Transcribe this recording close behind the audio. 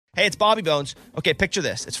Hey, it's Bobby Bones. Okay, picture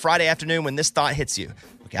this. It's Friday afternoon when this thought hits you.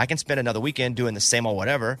 Okay, I can spend another weekend doing the same old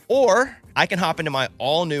whatever, or I can hop into my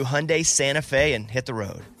all-new Hyundai Santa Fe and hit the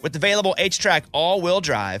road. With available H-Track all-wheel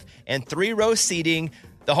drive and 3-row seating,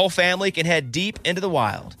 the whole family can head deep into the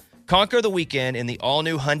wild. Conquer the weekend in the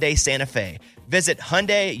all-new Hyundai Santa Fe. Visit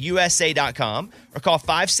HyundaiUSA.com or call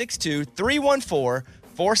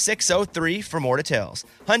 562-314-4603 for more details.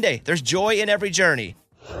 Hyundai, there's joy in every journey.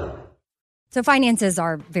 So finances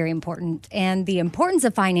are very important, and the importance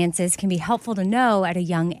of finances can be helpful to know at a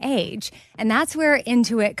young age. And that's where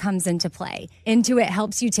Intuit comes into play. Intuit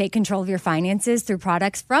helps you take control of your finances through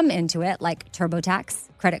products from Intuit like TurboTax,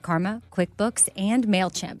 Credit Karma, QuickBooks, and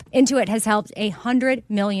MailChimp. Intuit has helped 100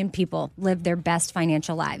 million people live their best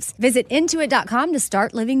financial lives. Visit Intuit.com to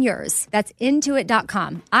start living yours. That's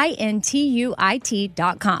Intuit.com, INTUIT.com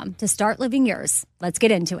to start living yours. Let's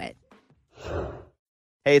get into it.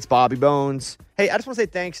 Hey, it's Bobby Bones. Hey, I just want to say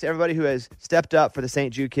thanks to everybody who has stepped up for the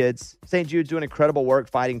St. Jude kids. St. Jude's doing incredible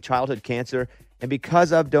work fighting childhood cancer. And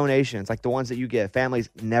because of donations like the ones that you give,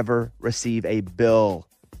 families never receive a bill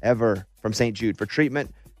ever from St. Jude for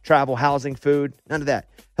treatment, travel, housing, food, none of that.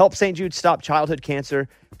 Help St. Jude stop childhood cancer.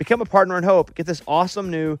 Become a partner in hope. Get this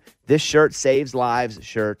awesome new This Shirt Saves Lives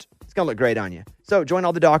shirt. It's going to look great on you. So join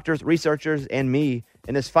all the doctors, researchers, and me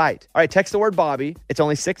in this fight. All right, text the word Bobby. It's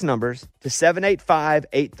only 6 numbers to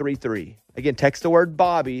 785-833. Again, text the word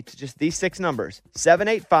Bobby to just these 6 numbers,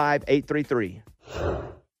 785-833.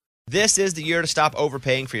 This is the year to stop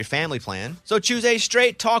overpaying for your family plan. So choose a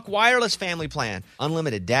Straight Talk Wireless family plan.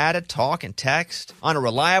 Unlimited data, talk, and text on a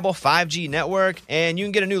reliable 5G network. And you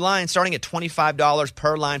can get a new line starting at $25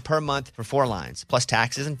 per line per month for 4 lines, plus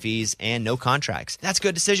taxes and fees and no contracts. That's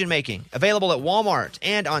good decision making. Available at Walmart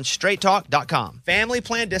and on straighttalk.com. Family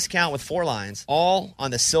plan discount with 4 lines, all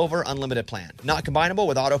on the Silver Unlimited plan. Not combinable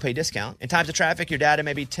with auto pay discount. In times of traffic, your data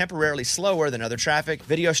may be temporarily slower than other traffic.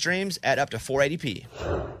 Video streams at up to 480p.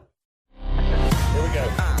 Here we go.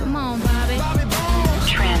 Come on, Bobby.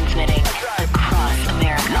 Transmitting across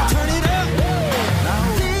America. Turn it up.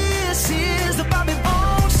 This is the Bobby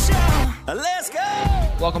Bones Show. Let's go.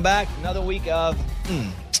 Welcome back. Another week of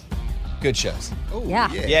good shows. Oh,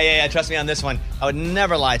 yeah. Yeah. Trust me on this one. I would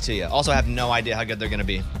never lie to you. Also have no idea how good they're going to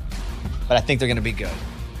be. But I think they're going to be good.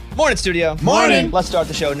 Morning, studio. Morning. Let's start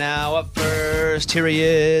the show now. Up first, here he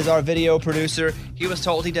is, our video producer. He was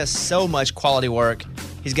told he does so much quality work,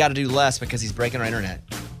 he's got to do less because he's breaking our internet.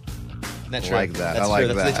 Isn't that true? I like that. That's I like true.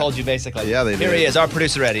 That's that. what they told you, basically. Yeah, they did. Here he is, our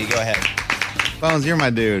producer, Eddie. Go ahead. Bones, you're my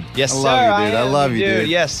dude. Yes, I sir. love you, dude. I am love you, dude.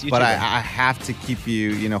 Yes, you But too, I man. have to keep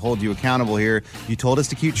you, hold you accountable here. You told us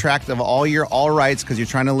to keep track of all your all rights because you're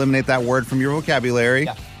trying to eliminate that word from your vocabulary.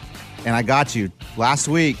 Yeah. And I got you. Last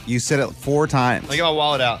week, you said it 4 times. Let me get my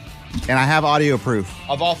wallet out. And I have audio proof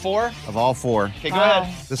Of all 4? of all 4. Okay, go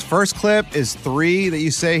ahead. This first clip is 3 that you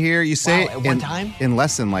say here. You say Wow, it at one time? in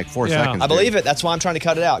less than like 4 Yeah. seconds. I believe it. That's why I'm trying to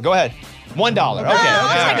cut it out. Go ahead. $1. Okay. I'll All take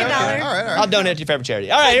right. $1. All right. I'll donate to your favorite charity.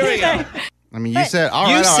 All right, here we go. I mean, you said all right.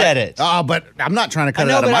 You all right. said it. Oh, but I'm not trying to cut I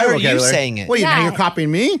know, it out of but my I heard you vocabulary. saying it. What, Yeah. now you're copying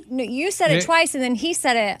me? No, you said it twice, and then he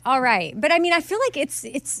said it. All right. But, I mean, I feel like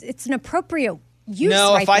it's an appropriate use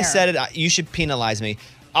No, right if I there. said it, you should penalize me.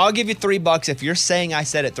 I'll give you $3 if you're saying I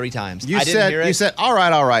said it 3 times. I didn't hear it. You said all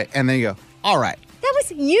right, and then you go all right. That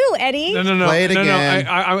was you, Eddie. No. Play it no. again.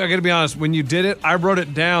 I got to be honest. When you did it, I wrote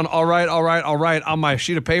it down. All right, on my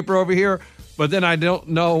sheet of paper over here. But then I don't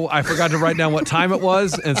know. I forgot to write down what time it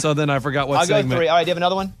was, and so then I forgot what I'll go segment. 3. All right, do you have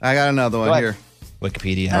another one? I got another one ahead. here.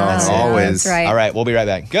 Wikipedia. Oh, That's it. always. That's right. All right, we'll be right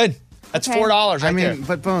back. Good. That's Okay. $4 right there.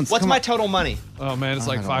 but Bones, What's come my on. total money? Oh man, it's I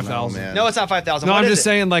like don't 5,000. know, man. No, it's not 5,000. No, What I'm is just it?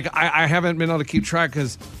 saying, like I haven't been able to keep track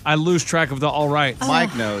because I lose track of the all right.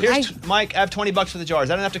 Mike knows. Here's Mike, I have $20 for the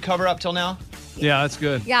jars. I don't have to cover up till now. Yeah, that's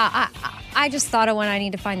good. Yeah, I just thought of one. I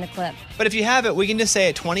need to find the clip. But if you have it, we can just say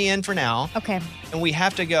it 20 in for now. Okay. And we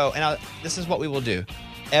have to go. And this is what we will do.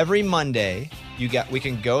 Every Monday, we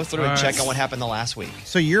can go through and All right. check on what happened the last week.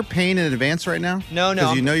 So you're paying in advance right now? No.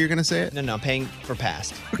 Because you know you're going to say it? No, I'm paying for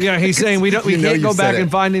past. Yeah, he's saying we You know can't you go said back it. and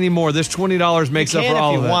find any more. This $20 makes You up can for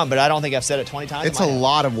all if of you it. want, but I don't think I've said it 20 times. It's I a might have.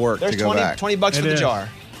 lot of work There's to go back. $20 for It the is. jar.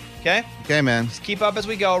 Okay? Okay, man. Just keep up as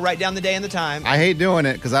we go. Write down the day and the time. I hate doing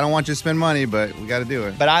it because I don't want you to spend money, but we got to do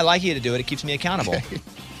it. But I like you to do it. It keeps me accountable.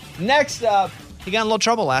 Next up, he got in a little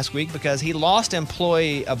trouble last week because he lost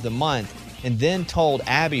Employee of the Month and then told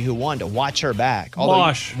Abby, who won, to watch her back.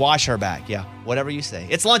 Wash her back. Yeah, whatever you say.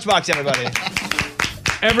 It's Lunchbox, everybody.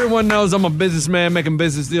 Everyone knows I'm a businessman making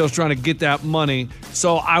business deals trying to get that money.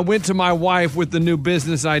 So I went to my wife with the new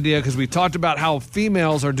business idea because we talked about how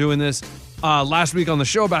females are doing this. last week on the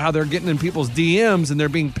show about how they're getting in people's DMs and they're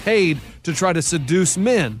being paid to try to seduce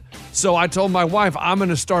men. So I told my wife I'm going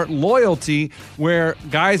to start loyalty where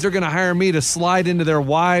guys are going to hire me to slide into their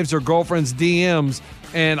wives' or girlfriends' DMs,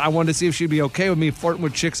 and I wanted to see if she'd be okay with me flirting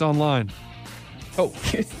with chicks online. Oh,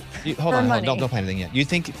 hold on. Don't play anything yet. You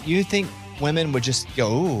think women would just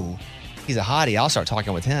go, ooh, he's a hottie, I'll start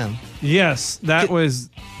talking with him? Yes, that was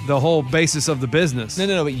the whole basis of the business. No,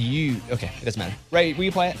 but okay, it doesn't matter. Ray, will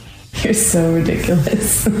you play it? You're so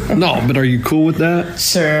ridiculous. No, but are you cool with that?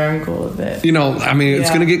 Sure, I'm cool with it. You know, I mean, it's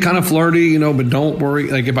going to get kind of flirty, but don't worry.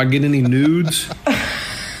 Like, if I get any nudes,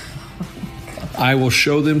 I will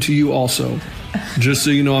show them to you also. Just so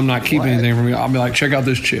you know I'm not keeping anything from you. I'll be like, check out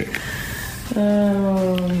this chick.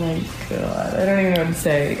 Oh, my God. I don't even know what to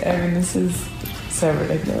say. I mean, this is so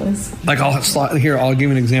ridiculous. Like, I'll give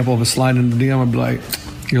you an example of a slide in the DM. I'll be like,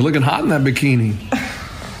 you're looking hot in that bikini.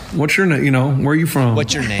 What's your name? Where are you from?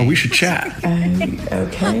 What's your name? Oh, we should chat.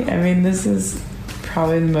 Okay. I mean, this is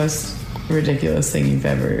probably the most ridiculous thing you've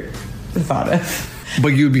ever thought of. But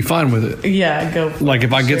you'd be fine with it. Yeah, go for it. Like,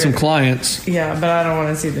 if I get some clients. Yeah, but I don't want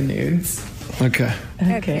to see the nudes. Okay.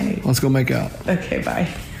 Let's go make out. Okay,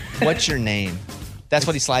 bye. What's your name? That's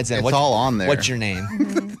what he slides in. It's all on there. What's your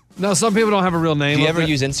name? No, some people don't have a real name. Do you ever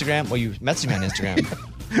use Instagram? Well, you message me on Instagram.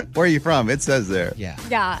 Where are you from? It says there. Yeah.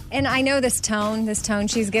 Yeah, and I know this tone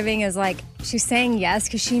she's giving is like, she's saying yes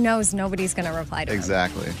because she knows nobody's going to reply to her.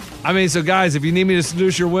 Exactly. I mean, so guys, if you need me to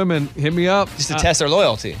seduce your women, hit me up. Just to test their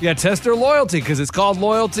loyalty. Yeah, test their loyalty because it's called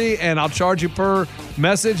loyalty, and I'll charge you per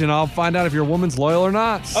message, and I'll find out if your woman's loyal or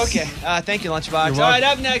not. Okay. Thank you, Lunchbox. All right,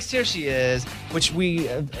 up next, here she is, which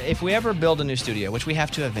if we ever build a new studio, which we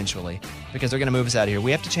have to eventually, because they're going to move us out of here,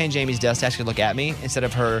 we have to change Amy's desk to actually look at me instead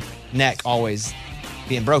of her neck always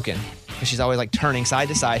being broken. Because she's always like turning side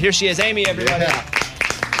to side. Here she is, Amy, everybody.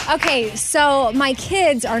 Yeah. Okay, so my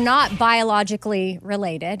kids are not biologically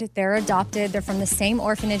related. They're adopted. They're from the same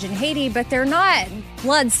orphanage in Haiti, but they're not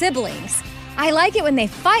blood siblings. I like it when they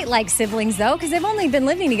fight like siblings, though, because they've only been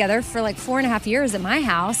living together for like 4.5 years at my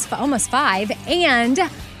house, almost 5. And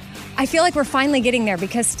I feel like we're finally getting there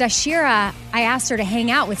because Stashira, I asked her to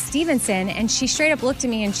hang out with Stevenson, and she straight up looked at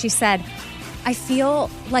me and she said, I feel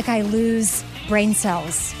like I lose brain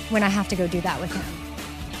cells when I have to go do that with him.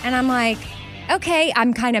 And I'm like, okay,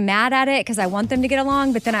 I'm kind of mad at it because I want them to get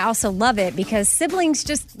along, but then I also love it because siblings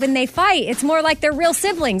just, when they fight, it's more like they're real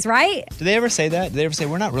siblings, right? Do they ever say that? Do they ever say,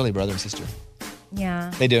 we're not really brother and sister?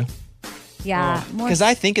 Yeah. They do? Yeah. Because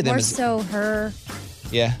I think of them more as... so her...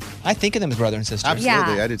 Yeah. I think of them as brother and sister.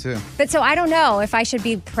 Absolutely, Yeah. I do too. But so I don't know if I should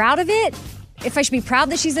be proud of it, if I should be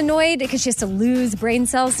proud that she's annoyed because she has to lose brain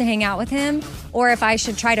cells to hang out with him, or if I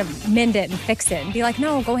should try to mend it and fix it and be like,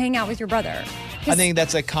 no, go hang out with your brother. I think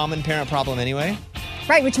that's a common parent problem anyway.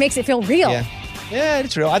 Right, which makes it feel real. Yeah,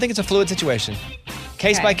 it's real. I think it's a fluid situation.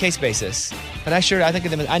 Case by case basis. But I think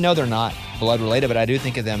of them, I know they're not blood related, but I do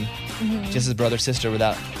think of them just as brother, sister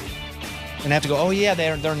without, and I have to go, oh yeah,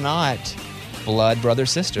 they're not blood, brother,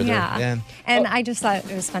 sister. Yeah. And I just thought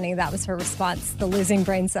it was funny. That was her response, the losing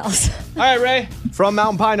brain cells. All right, Ray. From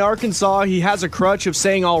Mountain Pine, Arkansas, he has a crutch of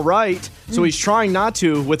saying all right, so he's trying not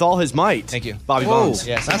to with all his might. Thank you. Bobby Bones.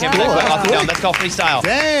 Yes, That's I can't cool. believe that. Down. That's called freestyle.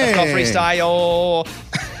 Dang. That's called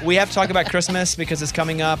freestyle. We have to talk about Christmas because it's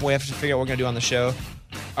coming up. We have to figure out what we're going to do on the show.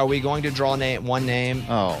 Are we going to draw one name?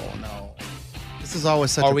 Oh, no. This is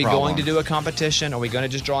always such a Are problem. we going to do a competition? Are we going to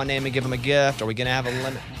just draw a name and give them a gift? Are we going to have a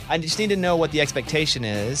limit? I just need to know what the expectation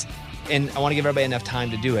is, and I want to give everybody enough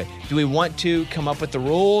time to do it. Do we want to come up with the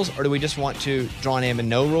rules, or do we just want to draw a name and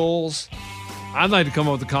no rules? I'd like to come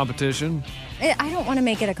up with a competition. I don't want to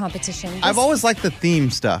make it a competition. I've always liked the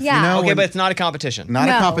theme stuff. Yeah. You know, Okay, but it's not a competition. not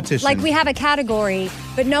No. a competition. Like we have a category,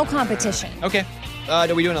 but no competition. Okay.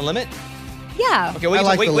 Are we doing a limit? Yeah. Okay, we I can,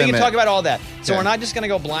 like we, the we can limit. talk about all that. So Okay. we're not just going to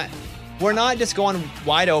go blind. We're not just going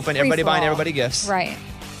wide open, everybody buying Free-for-all. everybody gifts. Right.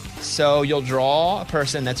 So you'll draw a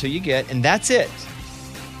person, that's who you get, and that's it.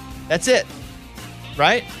 That's it.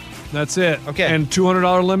 Right? That's it. Okay. And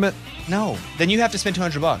 $200 limit? No. Then you have to spend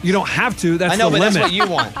 $200. You don't have to. That's I know, the but limit. that's what you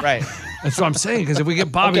want. Right. That's what I'm saying. Because if we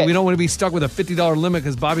get Bobby, Okay. we don't want to be stuck with a $50 limit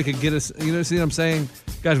because Bobby could get us. You know, see what I'm saying?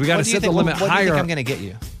 Guys, we got to What do you set the think- limit what do you higher. think I'm going to get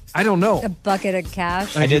you? I don't know. A bucket of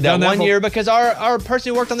cash. I Have you did that done that one for- year because our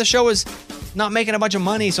person who worked on the show was not making a bunch of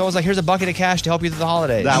money. So I was like, here's a bucket of cash to help you through the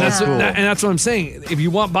holidays. That And was that's, cool. and that's what I'm saying. If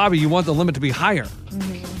you want Bobby, you want the limit to be higher.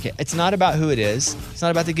 Okay, it's not about who it is. It's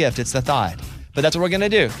not about the gift. It's the thought. But that's what we're going to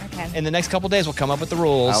do. Okay. In the next couple days, we'll come up with the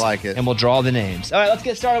rules. I like it. And we'll draw the names. All right, let's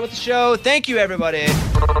get started with the show. Thank you, everybody.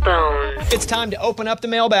 It's time to open up the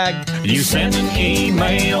mailbag. You send an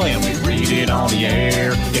email and we read it on the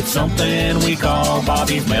air. It's something we call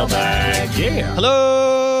Bobby's mailbag. Yeah.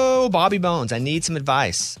 Hello Hello, Bobby Bones. I need some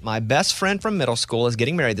advice. My best friend from middle school is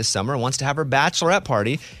getting married this summer and wants to have her bachelorette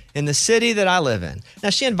party in the city that I live in.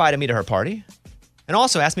 Now, she invited me to her party and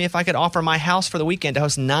also asked me if I could offer my house for the weekend to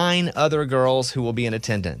host 9 other girls who will be in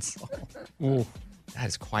attendance. Ooh. That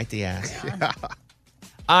is quite the ask. Yeah.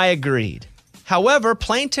 I agreed. However,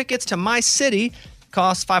 plane tickets to my city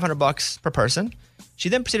cost $500 per person. She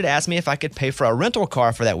then proceeded to ask me if I could pay for a rental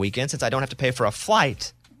car for that weekend since I don't have to pay for a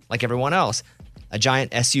flight like everyone else. A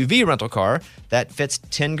giant SUV rental car that fits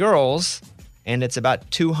 10 girls, and it's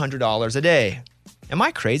about $200 a day. Am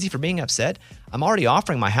I crazy for being upset? I'm already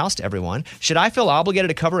offering my house to everyone. Should I feel obligated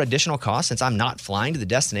to cover additional costs since I'm not flying to the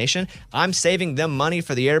destination? I'm saving them money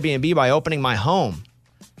for the Airbnb by opening my home.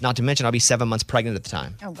 Not to mention I'll be 7 months pregnant at the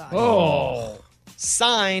time. Oh, God. Oh.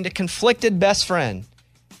 Signed, conflicted best friend.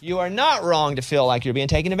 You are not wrong to feel like you're being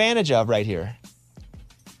taken advantage of right here.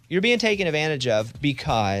 You're being taken advantage of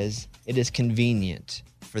because it is convenient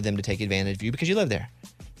for them to take advantage of you because you live there.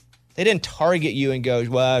 They didn't target you and go,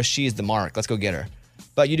 well, she's the mark. Let's go get her.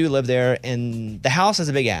 But you do live there, and the house is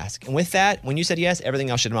a big ask. And with that, when you said yes, everything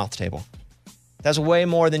else should have been off the table. That's way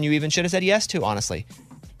more than you even should have said yes to, honestly.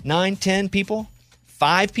 9, 10 people,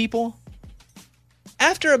 5 people.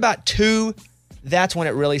 After about 2, that's when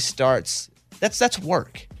it really starts. That's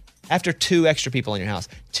work. After 2 extra people in your house.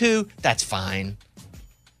 2, that's fine.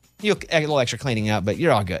 You'll a little extra cleaning up, but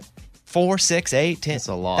you're all good. 4, 6, 8, 10. That's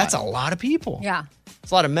a lot. That's a lot of people. Yeah.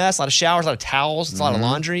 It's a lot of mess, a lot of showers, a lot of towels, it's a lot of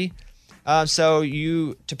laundry. So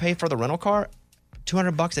to pay for the rental car,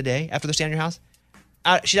 $200 a day after they're staying in your house,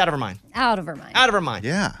 she's out of her mind. Out of her mind. Out of her mind.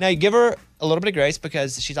 Yeah. Now you give her a little bit of grace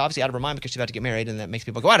because she's obviously out of her mind because she's about to get married, and that makes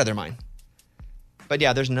people go out of their mind. But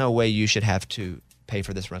yeah, there's no way you should have to pay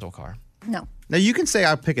for this rental car. No. Now, you can say,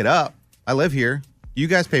 I'll pick it up. I live here. You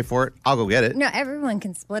guys pay for it. I'll go get it. No, everyone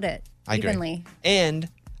can split it I agree. evenly. And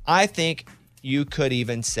I think you could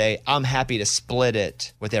even say, I'm happy to split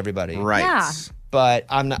it with everybody. Right. Yeah. But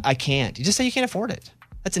I can't. You just say you can't afford it.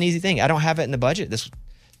 That's an easy thing. I don't have it in the budget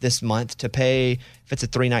this month to pay, if it's a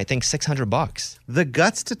 3-night thing, $600. The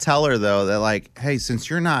guts to tell her, though, that like, hey, since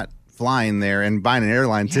you're not flying there and buying an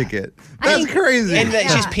airline ticket, that's crazy. And that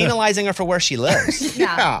she's penalizing her for where she lives.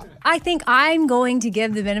 Yeah. I think I'm going to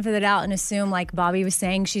give the benefit of the doubt and assume, like Bobby was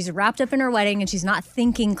saying, she's wrapped up in her wedding and she's not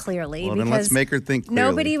thinking clearly. Well, because then let's make her think clearly.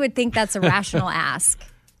 Nobody would think that's a rational ask.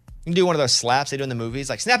 You can do one of those slaps they do in the movies,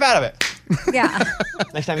 like snap out of it. Yeah.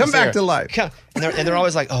 Next time Come you see back her. to life. And they're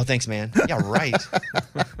always like, oh, thanks, man. Yeah, right.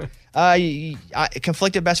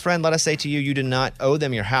 Conflicted best friend, let us say to you, you did not owe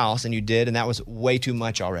them your house, and you did, and that was way too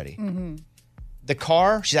much already. Mm-hmm. The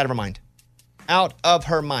car, she's out of her mind. Out of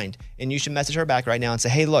her mind. And you should message her back right now and say,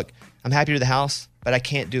 hey, look, I'm happy to do the house, but I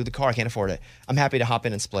can't do the car. I can't afford it. I'm happy to hop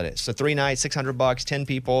in and split it. So 3 nights, $600, 10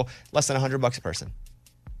 people, less than $100 a person.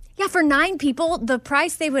 Yeah, for 9 people, the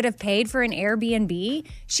price they would have paid for an Airbnb,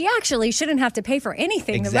 she actually shouldn't have to pay for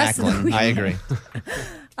anything the rest of the week. I agree.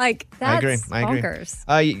 Like, that's I agree.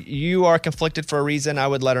 bonkers. You are conflicted for a reason. I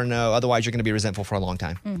would let her know. Otherwise, you're going to be resentful for a long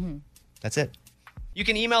time. Mm-hmm. That's it. You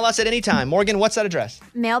can email us at any time. Morgan, what's that address?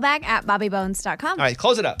 Mailbag@bobbybones.com. All right,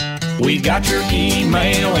 close it up. We got your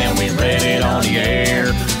email and we read it on the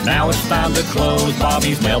air. Now it's time to close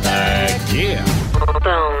Bobby's mailbag. Yeah.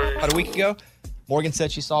 About a week ago, Morgan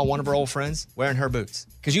said she saw one of her old friends wearing her boots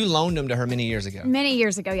because you loaned them to her many years ago. Many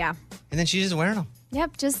years ago, yeah. And then she's just wearing them.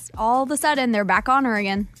 Yep, just all of a sudden they're back on her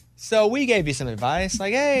again. So we gave you some advice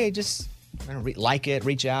like, hey, just like it,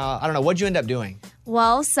 reach out. I don't know. What'd you end up doing?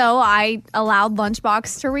 Well, so I allowed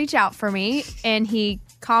Lunchbox to reach out for me, and he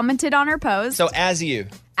commented on her post. So as you.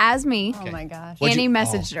 As me. Oh, my gosh. And he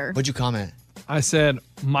messaged her. What'd you comment? I said,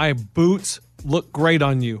 my boots look great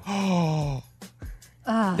on you.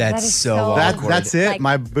 That's so awkward. That's it. Like,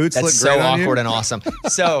 my boots look That's great so on you? awkward and awesome.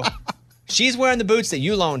 So she's wearing the boots that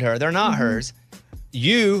you loaned her. They're not hers.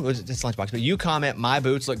 You, it's Lunchbox, but you comment, my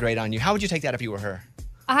boots look great on you. How would you take that if you were her?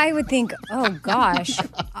 I would think, oh, gosh.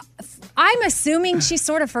 I'm assuming she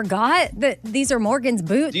sort of forgot that these are Morgan's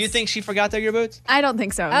boots. Do you think she forgot they're your boots? I don't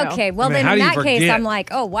think so. no. Okay, well, I mean, then how in do you that case, forget? I'm like,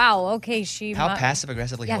 oh, wow, okay, she. How mu-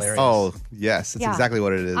 passive-aggressively Yes. hilarious. Oh, yes. That's Yeah. exactly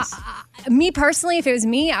what it is. Me personally, if it was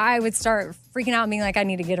me, I would start freaking out and being like, I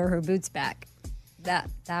need to get her boots back. That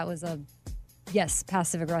was a, yes,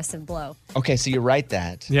 passive-aggressive blow. Okay, so you write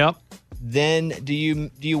that. Yep. Then do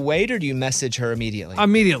you wait or do you message her immediately?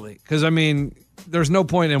 Immediately. Because, I mean, there's no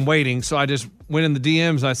point in waiting. So I just went in the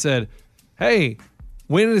DMs and I said, hey,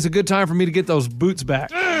 when is a good time for me to get those boots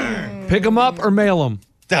back? Pick them up or mail them?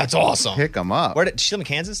 That's awesome. Pick them up. Where did she live in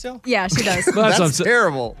Kansas still? Yeah, she does. That's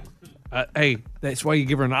terrible. Hey, that's why you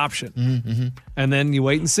give her an option. And then you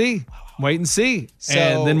wait and see. Wait and see. So-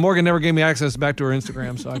 And then Morgan never gave me access back to her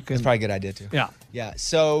Instagram, so I That's couldn't. probably a good idea too. Yeah. Yeah.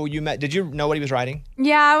 So you met. Did you know what he was writing?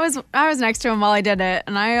 Yeah, I was next to him while I did it,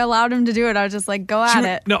 and I allowed him to do it. I was just like, go at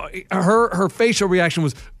it. No, her facial reaction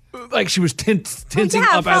was like she was tensing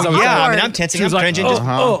yeah, up as I was Yeah, I talking. mean, I'm tensing. She was I'm like,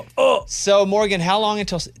 cringing. So Morgan, how long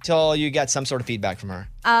until you got some sort of feedback from her?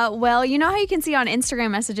 Well, you know how you can see on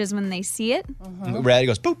Instagram messages when they see it? Red. It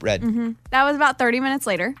goes boop. Red. That was about 30 minutes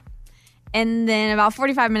later. And then about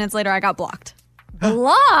 45 minutes later, I got blocked.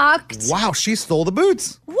 Blocked? Wow, she stole the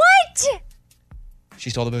boots. What? She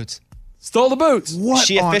stole the boots. Stole the boots. What?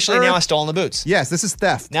 She on officially earth? now has stolen the boots. Yes, this is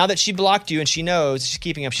theft. Now that she blocked you and she knows she's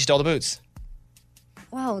keeping them, she stole the boots.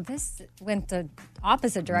 Whoa, this went the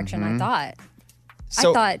opposite direction I thought.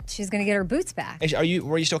 So, I thought she was going to get her boots back.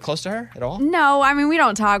 were you still close to her at all? No, I mean, we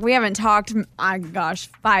don't talk. We haven't talked,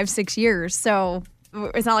 5-6 years. So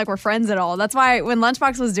it's not like we're friends at all. That's why when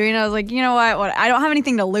Lunchbox was doing it, I was like, you know what? I don't have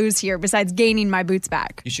anything to lose here besides gaining my boots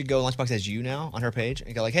back. You should go Lunchbox as you now on her page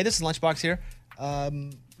and go like, hey, this is Lunchbox here.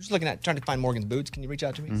 Just trying to find Morgan's boots. Can you reach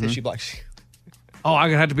out to me? Say she blocked you. Oh,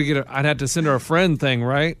 I'd have to send her a friend thing,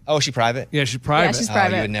 right? Oh, is she private? Yeah, she's private. Yeah, she's Oh,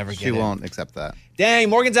 private. you would never get She it. won't accept that. Dang,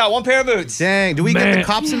 Morgan's out. One pair of boots. Dang, do we get the Man.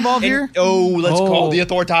 cops involved here? Let's call the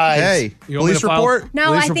authorities. Hey, You want me police to file- report? No,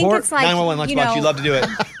 Police I think report? it's like 911 you Lunchbox. know, You love to do it.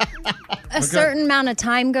 a certain amount of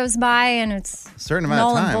time goes by and it's Certain amount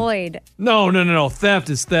null of and time. void. No.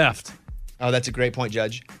 Theft is theft. Oh, that's a great point,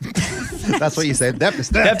 Judge. That's what you say. Theft is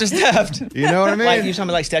theft. Theft is theft. You know what I mean? Like you talking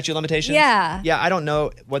about like statute of limitations? Yeah. Yeah, I don't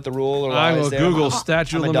know what the rule or law I is will there. Google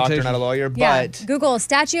statute I'm of a doctor, limitations. not a lawyer, Yeah. but Google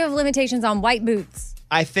statute of limitations on white boots.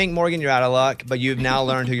 I think Morgan, you're out of luck. But you've now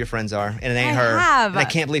learned who your friends are, and it ain't I her. have. And I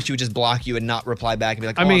can't believe she would just block you and not reply back and be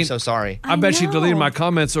like, "Oh, I mean- I'm so sorry." I bet she know. deleted my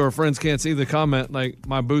comments so her friends can't see the comment. Like,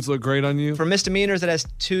 my boots look great on you. For misdemeanors, it has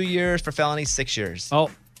 2 years. For felonies, 6 years. Oh,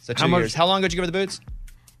 So how 2 much- years. How long ago did you give her the boots?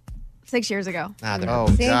 6 years ago. They're Oh,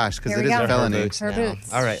 See? gosh, because Here it we is go. a felony. Her boots. Her now.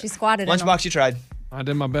 boots. All right. She squatted in them. Lunchbox, you tried. I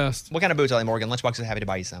did my best. What kind of boots are they, Morgan? Lunchbox is happy to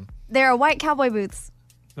buy you some. They're white cowboy boots.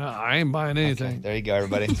 I ain't buying anything. There you go,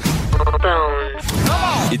 everybody.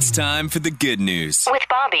 It's time for the good news. With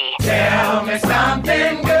Bobby.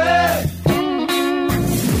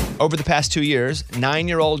 Over the past 2 years,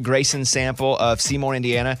 9-year-old Grayson Sample of Seymour,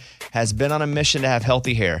 Indiana, has been on a mission to have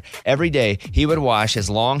healthy hair. Every day, he would wash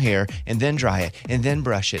his long hair and then dry it and then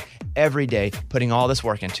brush it. Every day, putting all this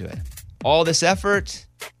work into it. All this effort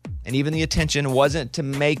and even the attention wasn't to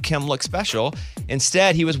make him look special.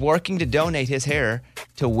 Instead, he was working to donate his hair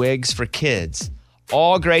to Wigs for Kids.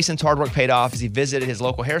 All Grayson's hard work paid off as he visited his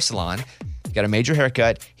local hair salon. Got a major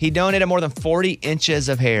haircut. He donated more than 40 inches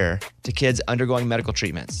of hair to kids undergoing medical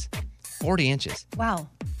treatments. 40 inches. Wow.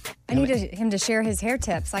 I need him to share his hair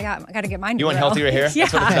tips. I got to get mine. You want real. healthier hair? Yeah.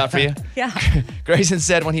 That's what it's about for you? Yeah. Grayson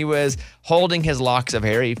said when he was holding his locks of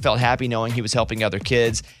hair, he felt happy knowing he was helping other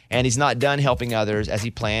kids, and he's not done helping others as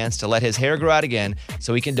he plans to let his hair grow out again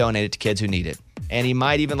so he can donate it to kids who need it. And he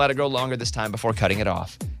might even let it grow longer this time before cutting it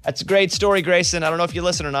off. That's a great story, Grayson. I don't know if you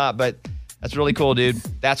listen or not, but that's really cool, dude.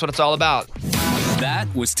 That's what it's all about. That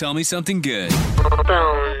was Tell Me Something Good.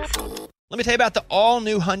 Let me tell you about the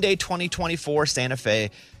all-new Hyundai 2024 Santa Fe.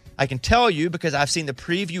 I can tell you because I've seen the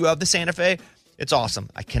preview of the Santa Fe. It's awesome.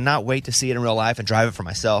 I cannot wait to see it in real life and drive it for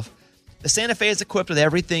myself. The Santa Fe is equipped with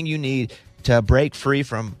everything you need to break free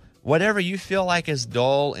from whatever you feel like is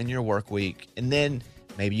dull in your work week. And then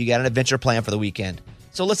maybe you got an adventure plan for the weekend.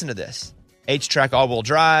 So listen to this. H-Track all-wheel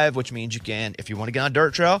drive, which means you can, if you want to get on a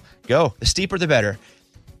dirt trail, go. The steeper, the better.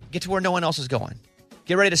 Get to where no one else is going.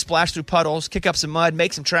 Get ready to splash through puddles, kick up some mud,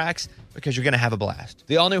 make some tracks, because you're going to have a blast.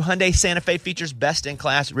 The all-new Hyundai Santa Fe features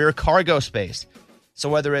best-in-class rear cargo space. So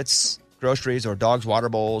whether it's groceries or dogs' water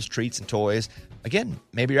bowls, treats, and toys, again,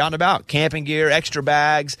 maybe you're out and about, camping gear, extra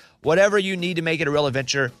bags, whatever you need to make it a real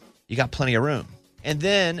adventure, you got plenty of room. And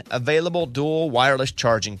then available dual wireless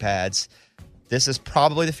charging pads. This is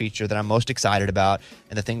probably the feature that I'm most excited about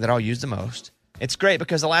and the thing that I'll use the most. It's great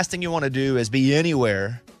because the last thing you want to do is be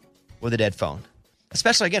anywhere with a dead phone.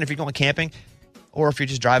 Especially, again, if you're going camping or if you're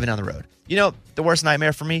just driving down the road. You know, the worst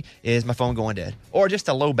nightmare for me is my phone going dead. Or just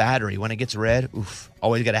a low battery when it gets red. Oof,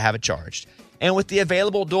 always got to have it charged. And with the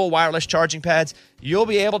available dual wireless charging pads, you'll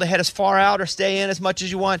be able to head as far out or stay in as much as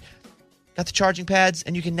you want. Got the charging pads,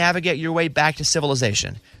 and you can navigate your way back to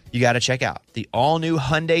civilization. You got to check out the all-new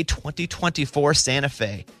Hyundai 2024 Santa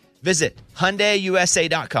Fe. Visit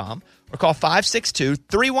HyundaiUSA.com or call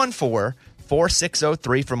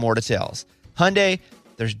 562-314-4603 for more details. Hyundai,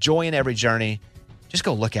 there's joy in every journey. Just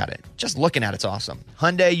go look at it. Just looking at it's awesome.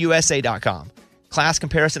 HyundaiUSA.com. class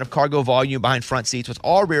comparison of cargo volume behind front seats with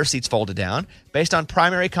all rear seats folded down based on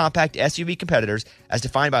primary compact SUV competitors as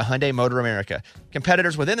defined by Hyundai Motor America.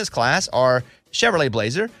 Competitors within this class are Chevrolet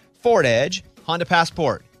Blazer, Ford Edge, Honda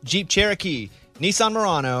Passport, Jeep Cherokee, Nissan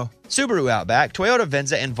Murano, Subaru Outback, Toyota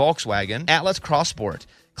Venza, and Volkswagen Atlas Cross Sport.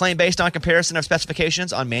 Claim based on comparison of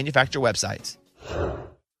specifications on manufacturer websites.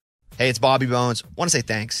 Hey, it's Bobby Bones. Want to say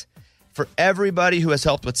thanks for everybody who has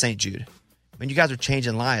helped with St. Jude. I mean, you guys are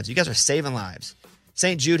changing lives. You guys are saving lives.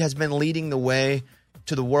 St. Jude has been leading the way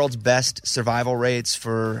to the world's best survival rates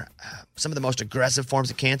for some of the most aggressive forms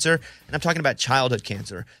of cancer, and I'm talking about childhood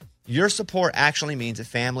cancer. Your support actually means that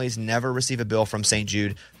families never receive a bill from St.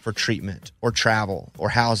 Jude for treatment or travel or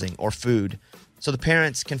housing or food, so the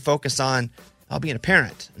parents can focus on being a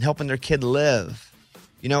parent and helping their kid live.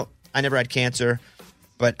 You know, I never had cancer,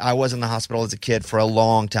 but I was in the hospital as a kid for a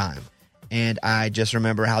long time, and I just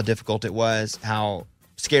remember how difficult it was, how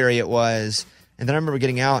scary it was. And then I remember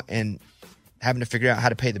getting out and having to figure out how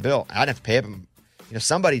to pay the bill. I didn't have to pay it.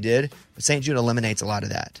 Somebody did, but St. Jude eliminates a lot of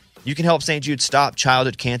that. You can help St. Jude stop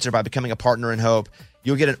childhood cancer by becoming a partner in hope.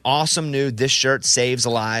 You'll get an awesome new This Shirt Saves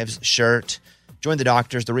Lives shirt. Join the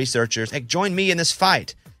doctors, the researchers. Hey, join me in this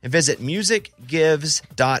fight and visit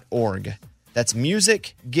musicgives.org. That's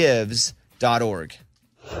musicgives.org.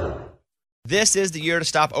 This is the year to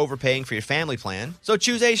stop overpaying for your family plan. So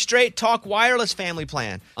choose a Straight Talk Wireless family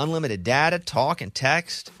plan. Unlimited data, talk, and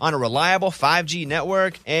text on a reliable 5G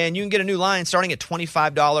network. And you can get a new line starting at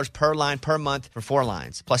 $25 per line per month for 4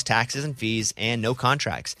 lines, plus taxes and fees and no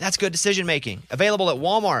contracts. That's good decision making. Available at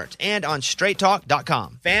Walmart and on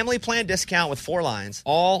straighttalk.com. Family plan discount with 4 lines,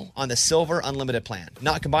 all on the Silver Unlimited plan.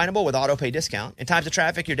 Not combinable with auto pay discount. In times of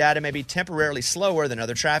traffic, your data may be temporarily slower than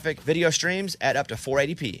other traffic. Video streams at up to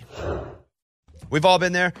 480p. We've all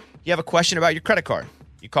been there. You have a question about your credit card.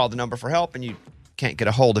 You call the number for help and you can't get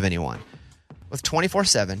a hold of anyone. With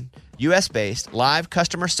 24/7, U.S.-based live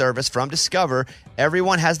customer service from Discover,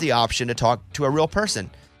 everyone has the option to talk to a real person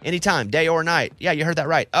anytime, day or night. Yeah, you heard that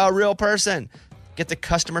right. A real person. Get the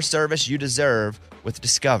customer service you deserve with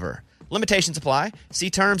Discover. Limitations apply. See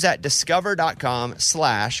terms at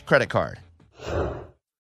discover.com/credit card.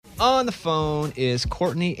 On the phone is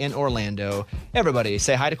Courtney in Orlando. Everybody,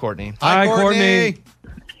 say hi to Courtney. Hi, Courtney.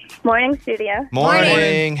 Morning, studio.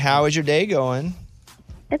 Morning. How is your day going?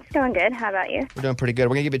 It's going good. How about you? We're doing pretty good.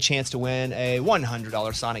 We're going to give you a chance to win a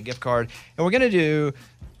 $100 Sonic gift card. And we're going to do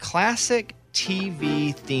classic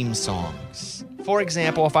TV theme songs. For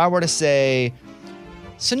example, if I were to say,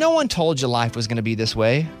 so no one told you life was going to be this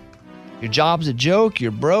way. Your job's a joke.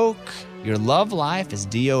 You're broke. Your love life is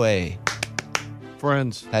DOA.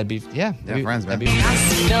 Friends. That'd be, yeah. Friends, man. No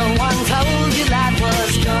one told you life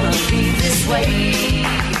was gonna be this way.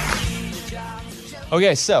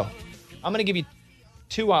 Okay, so I'm going to give you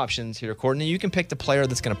 2 options here, Courtney. You can pick the player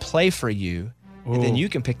that's going to play for you, and then you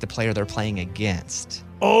can pick the player they're playing against.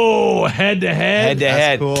 Oh, head-to-head?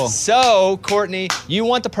 Head-to-head. That's cool. So, Courtney, you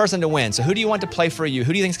want the person to win. So who do you want to play for you?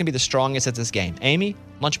 Who do you think is going to be the strongest at this game? Amy,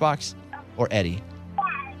 Lunchbox, or Eddie?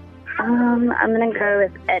 I'm going to go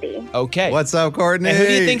with Eddie. Okay. What's up, Courtney? And who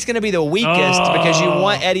do you think is going to be the weakest because you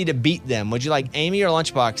want Eddie to beat them? Would you like Amy or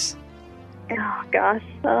Lunchbox? Oh, gosh.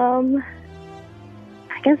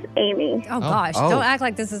 I guess Amy. Oh, gosh. Don't act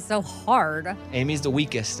like this is so hard. Amy's the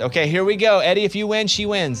weakest. Okay, here we go. Eddie, if you win, she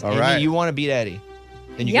wins. All Amy, right. you want to beat Eddie.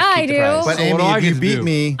 Then you Yeah, get to I keep the do. prize. But So Amy, what do I if get you to beat do?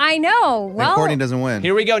 me, I know. then Well, Courtney doesn't win.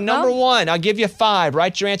 Here we go. Number 1. I'll give you 5.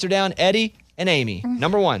 Write your answer down. Eddie and Amy.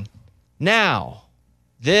 Number 1. Now,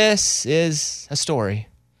 this is a story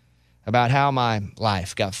about how my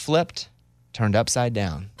life got flipped, turned upside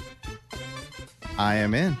down. I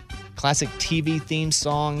am in. Classic TV theme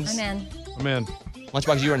songs. I'm in. I'm in.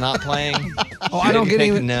 Lunchbox, you are not playing. Oh, I don't get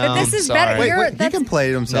even. No, But this I'm is sorry. better. Wait, he can play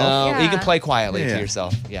it himself. No, you Yeah. can play quietly to Yeah.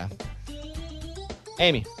 yourself. Yeah.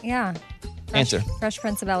 Amy, Yeah. answer. Fresh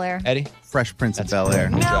Prince of Bel-Air. Eddie? Fresh Prince of That's Bel-Air.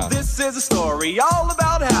 Good job. This is a story all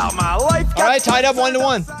about how my life got All right, tied up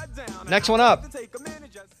 1-1. upside down. Next one up.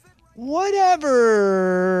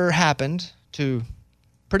 Whatever happened to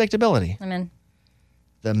predictability? I'm in.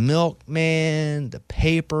 The milkman, the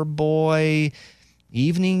paper boy,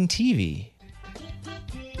 evening TV.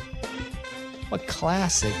 What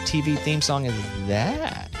classic TV theme song is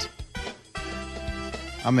that?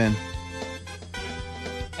 I'm in.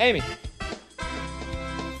 Amy.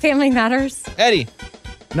 Family Matters. Eddie.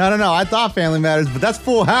 No. I thought Family Matters, but that's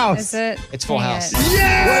Full House. Is it? It's Full Dang House. it.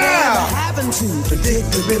 Whatever happened to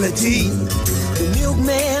predictability? The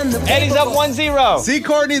milkman, the Eddie's up 1-0. See,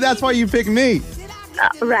 Courtney, that's why you picked me.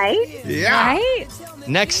 Right? Yeah. Right?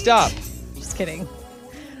 Next up. Just kidding.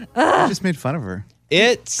 I just made fun of her.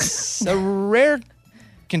 It's a rare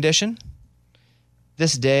condition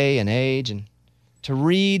this day and age and to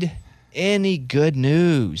read any good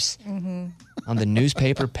news on the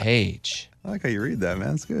newspaper page. I like how you read that,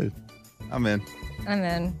 man. It's good. I'm in. I'm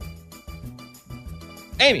in.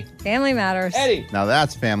 Amy. Family matters. Eddie. Now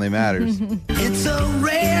that's Family Matters. It's a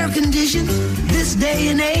rare condition this day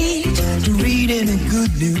and age to read any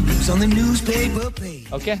good news on the newspaper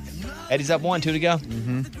page. Okay. Eddie's up 1, 2 to go.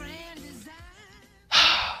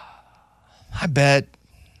 I bet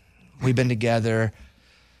we've been together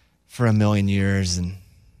for 1,000,000 years, and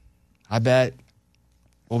I bet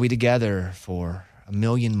we'll be together for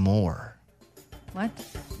 1,000,000 more. What?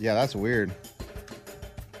 Yeah, that's weird.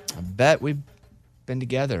 I bet we've been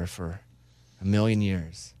together for 1,000,000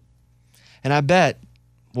 years. And I bet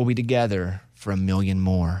we'll be together for 1,000,000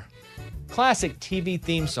 more. Classic TV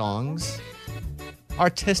theme songs,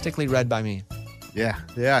 artistically read by me. Yeah.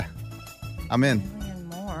 I'm in. 1,000,000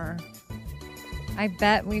 more. I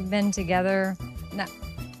bet we've been together. No,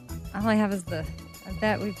 all I have is I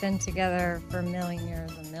bet we've been together for 1,000,000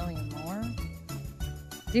 years, 1,000,000 more.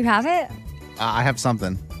 Do you have it? I have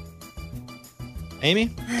something.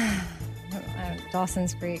 Amy?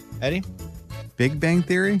 Dawson's Creek. Eddie? Big Bang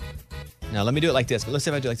Theory? Now, let me do it like this. Let's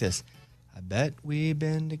see if I do it like this. I bet we've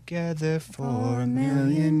been together for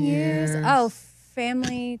 1,000,000 years. Oh,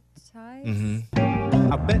 Family Ties?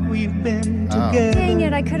 Mm-hmm. I bet we've been together. Dang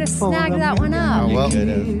it, I could have snagged that one up. Oh, well,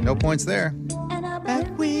 could've. no points there. And I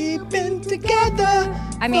bet we've been together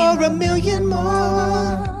I mean, for 1,000,000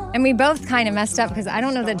 more. and we both kind of messed up because I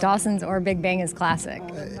don't know that Dawson's or Big Bang is classic.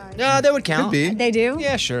 No, that would count. Could be. They do?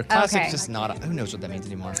 Yeah, sure. Classic's Okay. just not. Who knows what that means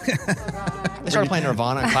anymore? They started playing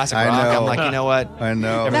Nirvana and classic I rock. know. I'm like, you know what? I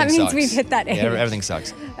know. Everything That means sucks. we've hit that age. Yeah, everything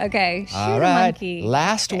sucks. Okay, shoot All a right. monkey.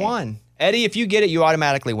 Last one. Eddie, if you get it, you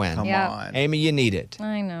automatically win. Come Yeah. on. Amy, you need it.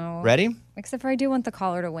 I know. Ready? Except for I do want the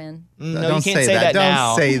caller to win. No, Don't you can't say that. Don't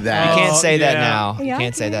now. say that. You can't say that yeah. now. Yeah, You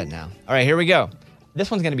can't say okay. that now. All right, here we go.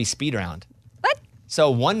 This one's going to be speed round. What?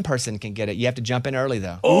 So one person can get it. You have to jump in early,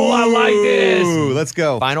 though. Oh, I like this. Ooh, let's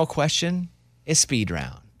go. Final question is speed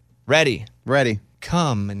round. Ready? Ready.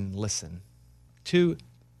 Come and listen to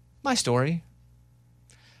my story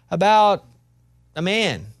about a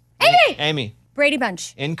man. Amy! Amy. Brady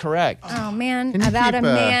Bunch. Incorrect. Oh, man. Can you About keep, a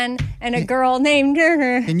man and a girl named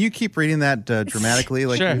her. Can you keep reading that dramatically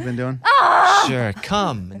like Sure. you've been doing? Sure.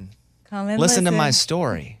 Come and Come and listen to my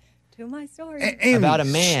story to my story. Amy. about a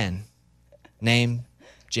man named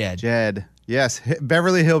Jed. Jed. Yes.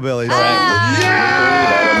 Beverly Hillbillies. Okay.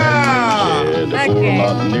 That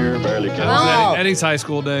was Eddie's high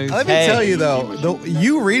school days. Let me Hey. tell you, though,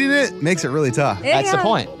 you reading it makes it really tough. That's the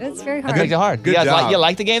point. It's very I hard. make it hard. Good you guys job. you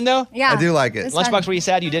like the game, though? Yeah. I do like it. It's fun. Lunchbox, were you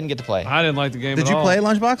sad you didn't get to play? I didn't like the game Did at you all. play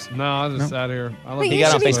Lunchbox? No, I just sat here. I But looked He you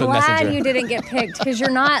got on should be Facebook glad Messenger. you didn't get picked because you're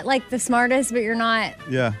not like the smartest, but you're not.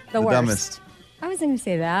 Yeah. The worst. dumbest. I was going to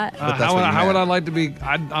say that. But that's how what you would I meant. like to be?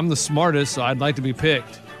 I'm the smartest, so I'd like to be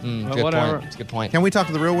picked. But Good whatever. point. That's a good point. Can we talk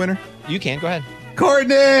to the real winner? You can. Go ahead.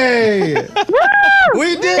 Courtney!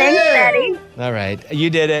 We did Thanks, it! Eddie. All right. You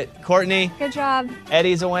did it. Courtney, Good job.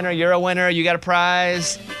 Eddie's a winner. You're a winner. You got a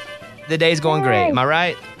prize. The day's going great. Am I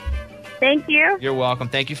right? Thank you. You're welcome.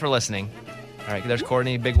 Thank you for listening. All right. There's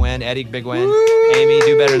Courtney. Big win. Eddie, big win. Amy,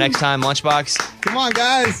 do better next time. Lunchbox. Come on,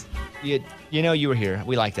 guys. You know you were here.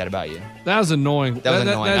 We like that about you. That was annoying. That was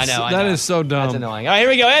annoying. I know. That is so dumb. That's annoying. All right, here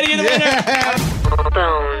we go. Eddie, you're the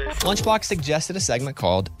winner. Lunchbox suggested a segment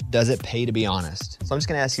called Does It Pay to Be Honest? So I'm just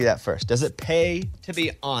going to ask you that first. Does it pay to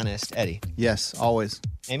be honest, Eddie? Yes, always.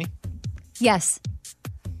 Amy? Yes.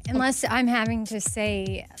 Unless I'm having to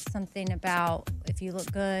say something about if you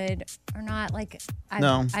look good or not. Like,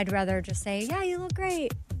 No. I'd rather just say, yeah, you look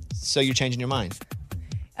great. So you're changing your mind.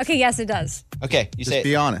 Okay, yes, it does. Okay, you Just say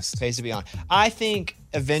be it honest. pays to be honest. I think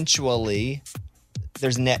eventually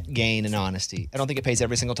there's net gain in honesty. I don't think it pays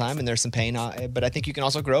every single time, and there's some pain, but I think you can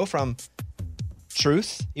also grow from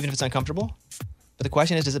truth, even if it's uncomfortable. But the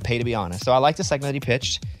question is, does it pay to be honest? So I like the segment that he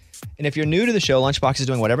pitched. And if you're new to the show, Lunchbox is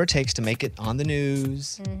doing whatever it takes to make it on the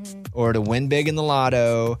news or to win big in the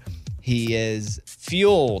lotto. He is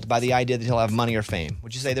fueled by the idea that he'll have money or fame.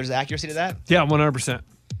 Would you say there's accuracy to that? Yeah, 100%.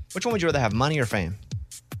 Which one would you rather have, money or fame?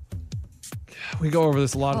 We go over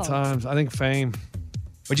this a lot of times. I think fame.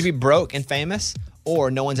 Would you be broke and famous, or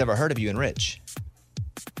no one's ever heard of you and rich?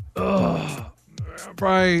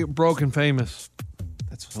 Probably broke and famous.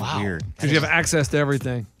 That's weird. Because you have access to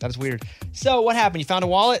everything. That is weird. So what happened? You found a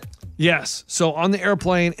wallet? Yes. So on the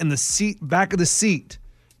airplane, in the seat, back of the seat,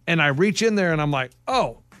 and I reach in there and I'm like,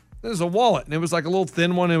 oh, there's a wallet. And it was like a little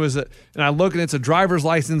thin one. And I look and it's a driver's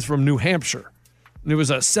license from New Hampshire. And it was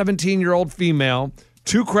a 17-year-old female,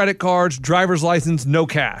 2 credit cards, driver's license, no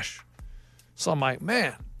cash. So I'm like,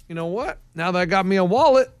 man, you know what? Now that I got me a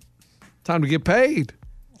wallet, time to get paid.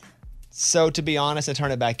 So to be honest and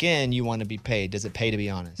turn it back in, you want to be paid. Does it pay to be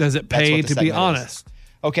honest? Does it That's pay what the to be segment honest? is.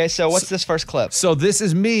 Okay, so what's this first clip? So this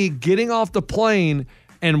is me getting off the plane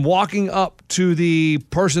and walking up to the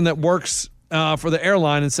person that works for the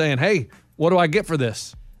airline and saying, hey, what do I get for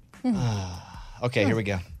this? Okay, here we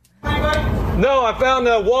go. No, I found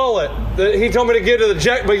a wallet. He told me to give to the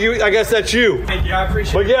jet, but I guess that's you. Yeah, I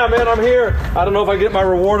appreciate it. But yeah, man, I'm here. I don't know if I get my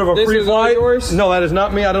reward of a free flight. Yours? No, that is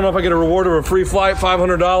not me. I don't know if I get a reward of a free flight,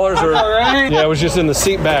 $500 or. All right. Yeah, it was just in the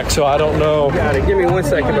seat back, so I don't know. Got it. Give me 1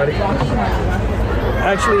 second, buddy.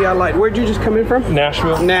 Actually, where'd you just come in from?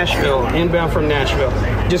 Nashville. Nashville. Inbound from Nashville.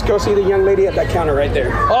 Just go see the young lady at that counter right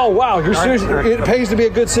there. Oh, wow. You're serious? Right. It pays to be a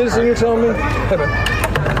good citizen, you're telling me?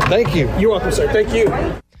 Thank you. You're welcome, sir. Thank you.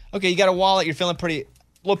 Okay, you got a wallet. You're feeling pretty,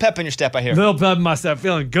 little pep in your step, I hear. Little pep in my step,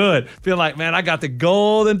 feeling good. Feel like, man, I got the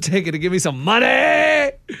golden ticket to give me some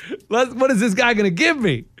money. What is this guy going to give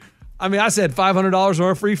me? I mean, I said $500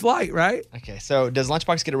 or a free flight, right? Okay, so does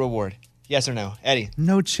Lunchbox get a reward? Yes or no? Eddie?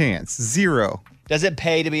 No chance. Zero. Does it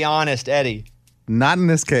pay to be honest, Eddie? Not in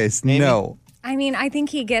this case. Maybe. No. I mean, I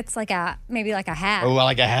think he gets maybe like a hat. Oh,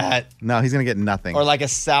 like a hat. No, he's going to get nothing. Or like a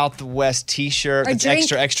Southwest t-shirt Or that's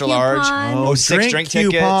drink extra large. coupon. Oh, 6 drink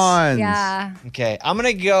tickets. coupons. Yeah. Okay, I'm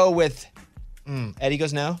going to go with, Eddie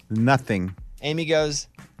goes no. Nothing. Amy goes,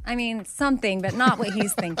 I mean, something, but not what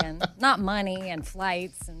he's thinking. Not money and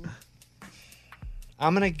flights. And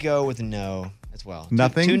I'm going to go with no as well.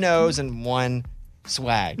 Nothing? Two no's and one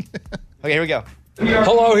swag. Okay, here we go.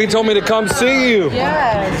 Hello, he told me to come see you.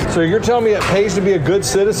 Yes. So you're telling me it pays to be a good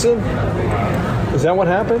citizen? Is that what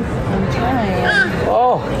happened? I'm trying.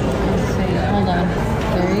 Oh. Let's see. Hold on.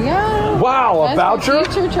 There you go. Wow, a That's voucher?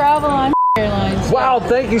 for future travel on airlines. Wow,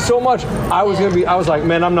 thank you so much. I was like,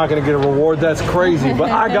 man, I'm not gonna get a reward. That's crazy.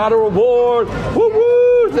 But I got a reward. Woo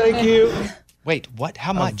woo! Thank you. Wait, what?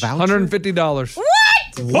 How much? $150. what?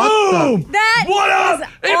 Boom! That what up? is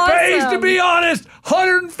It pays to awesome. be honest.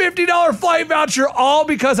 $150 flight voucher, all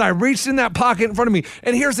because I reached in that pocket in front of me.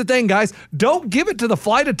 And here's the thing, guys. Don't give it to the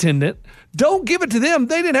flight attendant. Don't give it to them.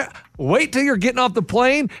 They didn't have. Wait till you're getting off the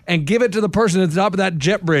plane and give it to the person at the top of that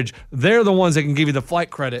jet bridge. They're the ones that can give you the flight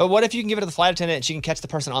credit. But what if you can give it to the flight attendant and she can catch the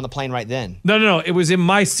person on the plane right then? No. It was in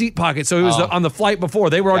my seat pocket. So it was Oh. on the flight before.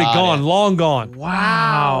 They were already Got gone, it. long gone.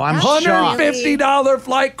 Wow, I'm $150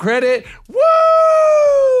 flight credit. Woo!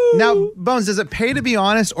 Now, Bones, does it pay to be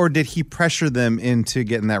honest, or did he pressure them into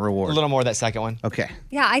getting that A reward? little more of that second one. Okay.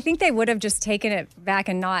 Yeah, I think they would have just taken it back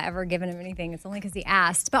and not ever given him anything. It's only because he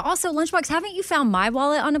asked. But also, Lunchbox, haven't you found my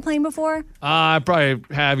wallet on a plane before? I probably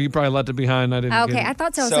have. You probably left it behind. I didn't get Okay, it. I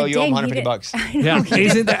thought so. I was So like, you owe him dang, he $150. did- Yeah,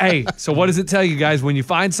 isn't that? Hey, so what does it tell you guys? When you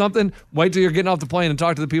find something, wait till you're getting off the plane and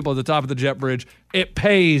talk to the people at the top of the jet bridge. It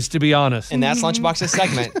pays to be honest. And that's Lunchbox's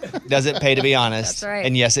segment. Does it pay to be honest? That's right.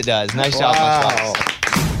 And yes, it does. Nice job, Lunchbox.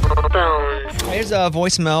 Here's a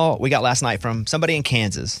voicemail we got last night from somebody in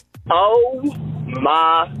Kansas. Oh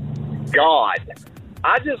my God.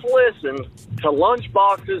 I just listened to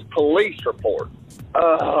Lunchbox's police report.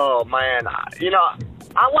 Oh man.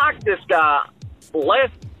 I like this guy less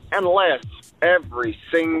and less every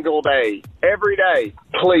single day. Every day.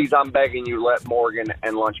 Please, I'm begging you, let Morgan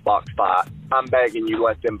and Lunchbox fight. I'm begging you,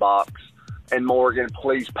 let them box. And Morgan,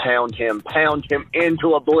 please pound him. Pound him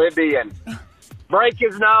into oblivion. Break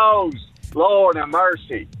his nose. Lord have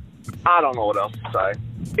mercy. I don't know what else to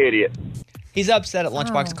say. Idiot. He's upset at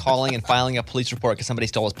Lunchbox calling and filing a police report because somebody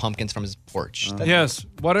stole his pumpkins from his porch. Yes.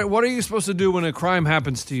 What are you supposed to do when a crime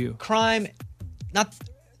happens to you? Crime, not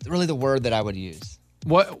really the word that I would use.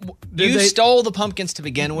 What You stole the pumpkins to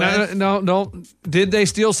begin with. No. Did they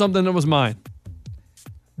steal something that was mine?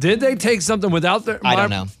 Did they take something without their? I don't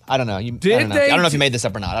know. I don't know. I don't know if you made this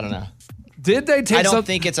up or not. I don't know. Did they take? I don't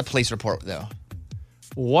think it's a police report though.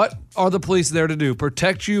 What are the police there to do?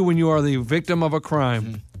 Protect you when you are the victim of a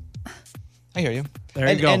crime. I hear you.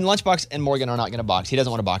 There you go. And Lunchbox and Morgan are not going to box. He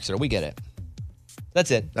doesn't want to box her. We get it.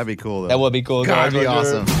 That's it. That'd be cool, though. That would be cool. God, that'd be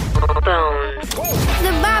awesome.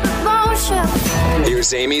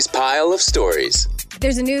 Here's Amy's pile of stories.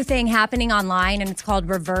 There's a new thing happening online, and it's called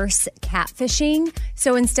reverse catfishing.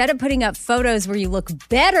 So instead of putting up photos where you look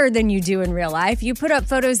better than you do in real life, you put up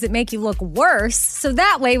photos that make you look worse. So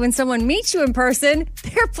that way, when someone meets you in person,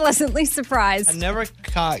 they're pleasantly surprised. I never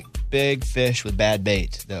caught big fish with bad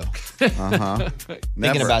bait, though. Thinking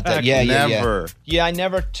Never. about that. Heck, Yeah. never. Yeah, I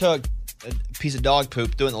never took a piece of dog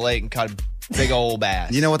poop, threw it in the lake, and caught a big old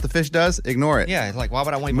bass. You know what the fish does? Ignore it. Yeah, it's like, why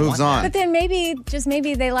would I want to Moves on. But then maybe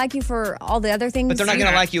they like you for all the other things. But they're not going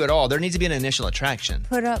to like you at all. There needs to be an initial attraction.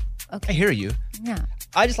 Put up. Okay. I hear you. Yeah.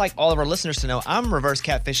 I just like all of our listeners to know I'm reverse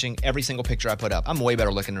catfishing every single picture I put up. I'm way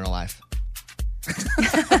better looking in real life.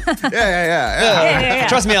 Yeah.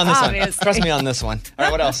 Trust me on this Obviously. one. Trust me on this one. All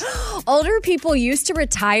right, what else? Older people used to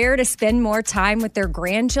retire to spend more time with their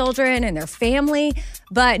grandchildren and their family,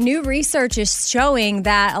 but new research is showing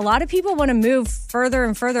that a lot of people want to move further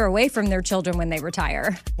and further away from their children when they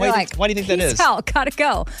retire. Why do you think that "Peace is? out, gotta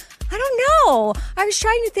go." I don't know. I was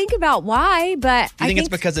trying to think about why, but Do you think it's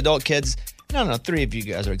because adult kids, no, 3 of you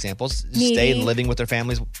guys are examples, Needy. stay living with their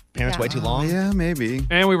families, parents way too long? Yeah, maybe.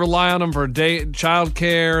 And we rely on them for child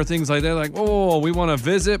care, things like that. Like, we want to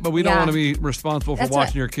visit, but we don't Yeah. want to be responsible for That's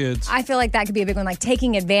watching what- your kids. I feel like that could be a big one, like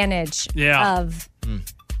taking advantage of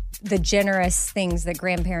the generous things that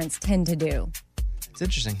grandparents tend to do. It's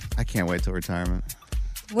interesting. I can't wait till retirement.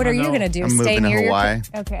 What are you going to do? I'm Stay moving to near Hawaii.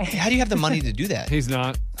 your Okay. How do you have the money to do that? He's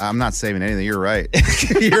not. I'm not saving anything. You're right.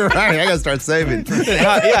 You're right. I got to start saving.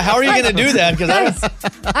 How are you going to do that? Because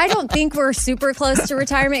I don't think we're super close to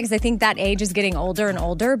retirement because I think that age is getting older and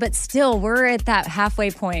older, but still we're at that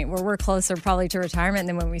halfway point where we're closer probably to retirement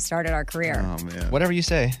than when we started our career. Oh, man. Whatever you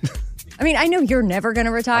say. I mean, I know you're never going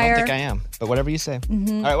to I retire. don't think I am, but whatever you say.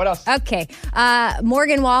 Mhm. All right, what else? Okay.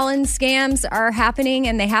 Morgan Wallen scams are happening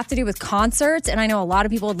and they have to do with concerts. And I know a lot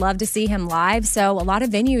of people would love to see him live. So a lot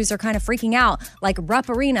of venues are kind of freaking out, like Rupp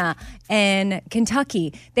Arena in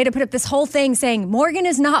Kentucky. They had to put up this whole thing saying Morgan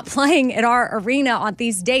is not playing at our arena on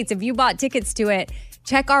these dates. If you bought tickets to it,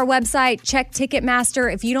 check our website, check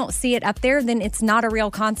Ticketmaster. If you don't see it up there, then it's not a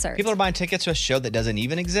real concert. People are buying tickets to a show that doesn't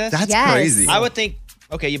even exist? That's Yes. crazy. I would think,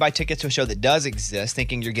 okay, you buy tickets to a show that does exist,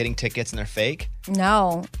 thinking you're getting tickets and they're fake.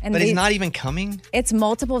 No. And But he's not even coming? It's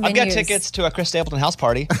multiple venues. I've got tickets to a Chris Stapleton house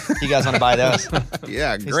party. You guys want to buy those?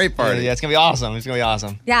 Yeah, great party. Yeah, it's going to be awesome. It's going to be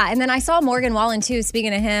awesome. Yeah, and then I saw Morgan Wallen too.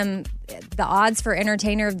 Speaking of him, the odds for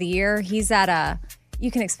Entertainer of the Year, he's at a,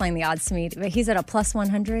 you can explain the odds to me, but he's at a plus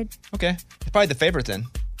 100. Okay. It's probably the favorite then.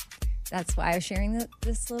 That's why I was sharing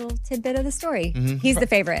this little tidbit of the story. Mhm. He's the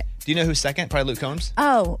favorite. Do you know who's second? Probably Luke Combs.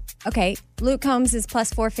 Oh, okay. Luke Combs is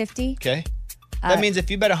plus 450. Okay. That means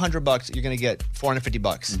if you bet $100, you're going to get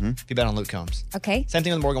 $450 if you bet on Luke Combs. Okay. Same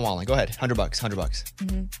thing with Morgan Wallen. Go ahead. $100.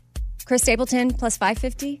 Mm-hmm. Chris Stapleton plus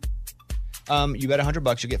 550. You bet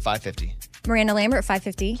 $100, you get $550 Miranda Lambert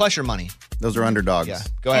 550. plus your money. Those are underdogs. Yeah.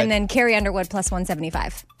 Go ahead. And then Carrie Underwood plus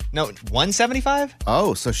 175. No, 175?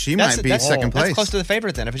 Oh, so she might be second place. That's close to the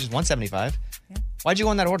favorite then. If it's just 175. Why'd you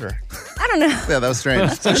go in that order? I don't know. Yeah, that was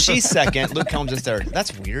strange. So she's second. Luke Combs is third.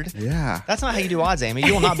 That's weird. Yeah. That's not how you do odds, Amy.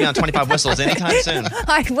 You will not be on 25 whistles anytime soon.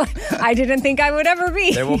 I didn't think I would ever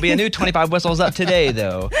be. There will be a new 25 whistles up today,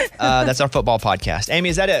 though. That's our football podcast. Amy,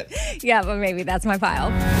 is that it? Yeah, but maybe that's my pile.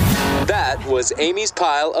 That was Amy's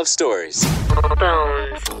pile of stories.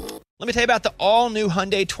 Let me tell you about the all-new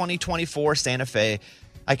Hyundai 2024 Santa Fe.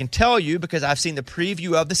 I can tell you because I've seen the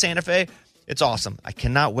preview of the Santa Fe. It's awesome. I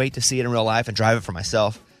cannot wait to see it in real life and drive it for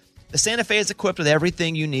myself. The Santa Fe is equipped with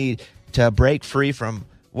everything you need to break free from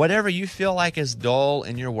whatever you feel like is dull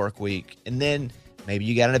in your work week. And then maybe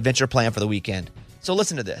you got an adventure plan for the weekend. So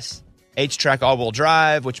listen to this. H-Track all-wheel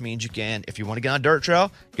drive, which means you can, if you want to get on a dirt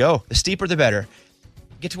trail, go. The steeper, the better.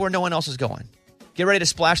 Get to where no one else is going. Get ready to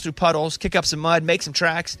splash through puddles, kick up some mud, make some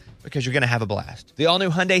tracks, because you're going to have a blast. The all-new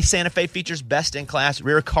Hyundai Santa Fe features best-in-class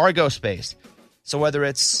rear cargo space. So whether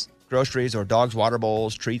it's groceries or dogs' water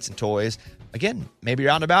bowls, treats, and toys, again, maybe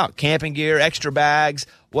you're out and about, camping gear, extra bags,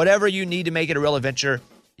 whatever you need to make it a real adventure,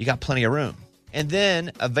 you got plenty of room. And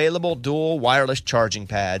then available dual wireless charging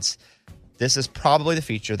pads. This is probably the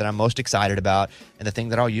feature that I'm most excited about and the thing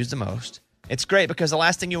that I'll use the most. It's great because the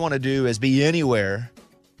last thing you want to do is be anywhere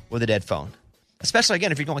with a dead phone. Especially,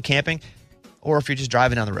 again, if you're going camping or if you're just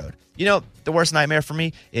driving down the road. You know, the worst nightmare for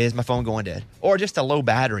me is my phone going dead. Or just a low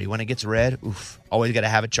battery when it gets red. Oof, always got to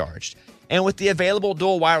have it charged. And with the available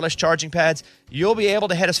dual wireless charging pads, you'll be able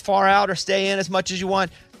to head as far out or stay in as much as you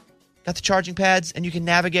want. Got the charging pads, and you can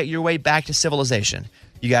navigate your way back to civilization.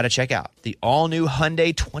 You got to check out the all-new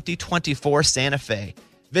Hyundai 2024 Santa Fe.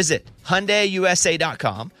 Visit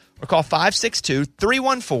HyundaiUSA.com or call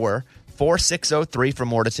 562-314-4603 for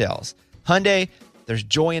more details. Hyundai, there's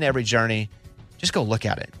joy in every journey. Just go look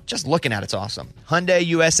at it. Just looking at it's awesome.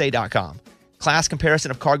 HyundaiUSA.com. Class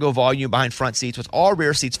comparison of cargo volume behind front seats with all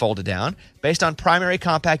rear seats folded down based on primary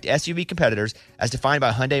compact SUV competitors as defined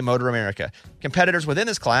by Hyundai Motor America. Competitors within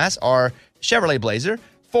this class are Chevrolet Blazer,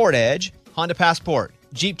 Ford Edge, Honda Passport,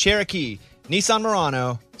 Jeep Cherokee, Nissan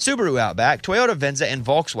Murano, Subaru Outback, Toyota Venza, and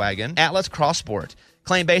Volkswagen Atlas Cross Sport.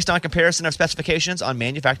 Claim based on comparison of specifications on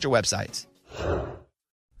manufacturer websites.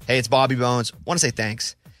 Hey, it's Bobby Bones. Want to say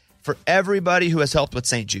thanks for everybody who has helped with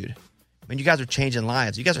St. Jude. I mean, you guys are changing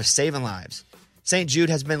lives. You guys are saving lives. St. Jude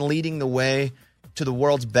has been leading the way to the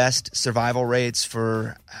world's best survival rates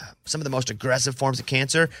for some of the most aggressive forms of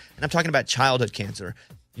cancer, and I'm talking about childhood cancer.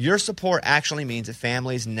 Your support actually means that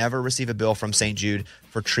families never receive a bill from St. Jude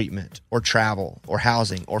for treatment or travel or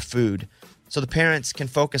housing or food. So the parents can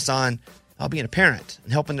focus on being a parent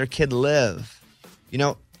and helping their kid live. You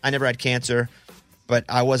know, I never had cancer, but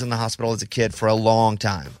I was in the hospital as a kid for a long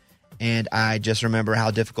time. And I just remember how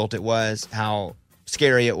difficult it was, how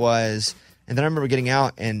scary it was. And then I remember getting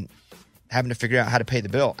out and having to figure out how to pay the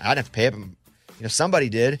bill. I didn't have to pay it, but somebody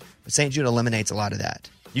did. But St. Jude eliminates a lot of that.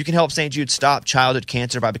 You can help St. Jude stop childhood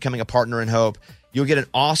cancer by becoming a partner in hope. You'll get an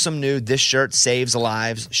awesome new This Shirt Saves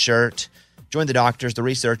Lives shirt. Join the doctors, the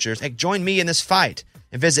researchers. Hey, join me in this fight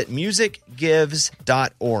and visit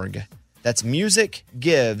musicgives.org. That's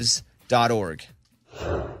musicgives.org.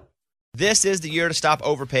 This is the year to stop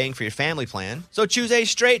overpaying for your family plan. So choose a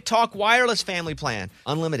Straight Talk Wireless family plan.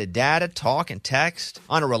 Unlimited data, talk, and text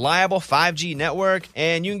on a reliable 5G network.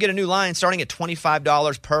 And you can get a new line starting at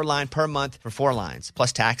 $25 per line per month for 4 lines,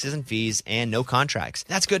 plus taxes and fees and no contracts.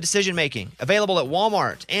 That's good decision making. Available at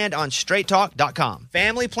Walmart and on straighttalk.com.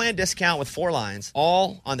 Family plan discount with 4 lines,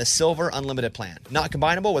 all on the Silver Unlimited plan. Not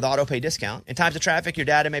combinable with auto pay discount. In times of traffic, your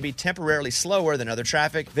data may be temporarily slower than other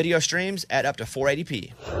traffic. Video streams at up to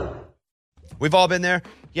 480p. We've all been there.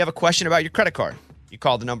 You have a question about your credit card. You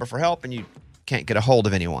call the number for help and you can't get a hold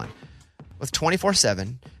of anyone. With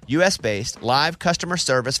 24/7, U.S.-based live customer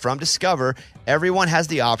service from Discover, everyone has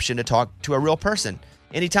the option to talk to a real person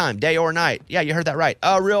anytime, day or night. Yeah, you heard that right.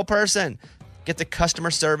 A real person. Get the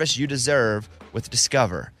customer service you deserve with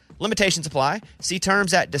Discover. Limitations apply. See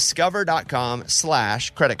terms at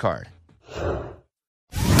discover.com/credit card.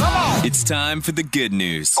 It's time for the good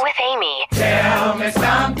news. With Amy. Tell me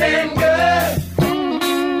something good.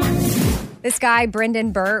 This guy,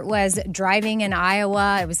 Brendan Burt, was driving in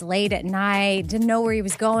Iowa. It was late at night, didn't know where he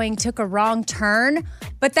was going, took a wrong turn.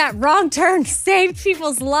 But that wrong turn saved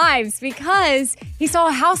people's lives because he saw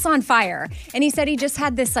a house on fire. And he said he just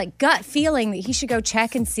had this gut feeling that he should go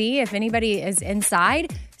check and see if anybody is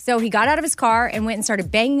inside. So he got out of his car and went and started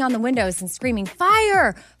banging on the windows and screaming,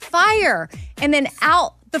 "Fire! Fire!" And then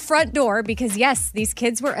out the front door, because yes, these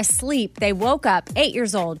kids were asleep. They woke up, 8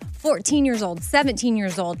 years old, 14 years old, 17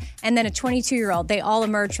 years old, and then a 22-year-old. They all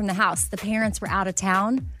emerged from the house. The parents were out of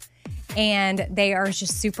town, and they are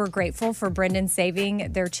just super grateful for Brendan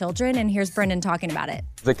saving their children. And here's Brendan talking about it.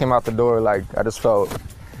 They came out the door, I just felt,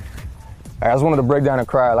 I just wanted to break down and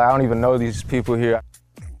cry. I don't even know these people here.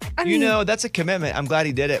 That's a commitment. I'm glad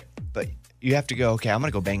he did it, but you have to go, okay, I'm going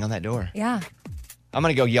to go bang on that door. Yeah. I'm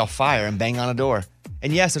going to go yell fire and bang on a door.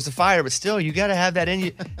 And yes, there's a fire, but still, you got to have that in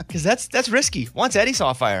you because that's risky. Once Eddie saw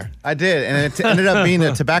a fire. I did, and it ended up being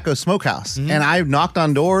a tobacco smokehouse. Mm-hmm. And I knocked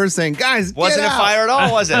on doors saying, guys, wasn't get a out. fire at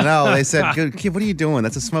all, was it? No, they said, kid, what are you doing?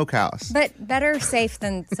 That's a smokehouse. But better safe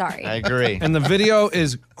than sorry. I agree. And the video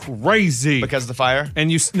is crazy. Because of the fire?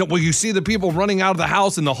 And you see the people running out of the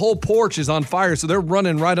house and the whole porch is on fire, so they're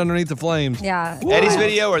running right underneath the flames. Yeah. Eddie's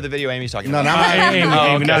video or the video Amy's talking about? No, not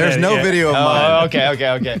Amy. There's no video of mine. Okay.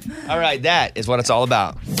 All right, that is what it's all about.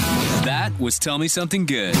 That was Tell Me Something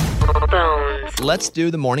Good. Let's do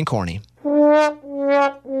the morning corny. The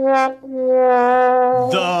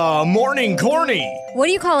morning corny. What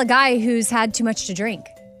do you call a guy who's had too much to drink?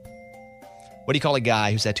 What do you call a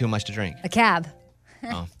guy who's had too much to drink? A cab.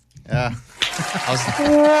 Oh. Yeah.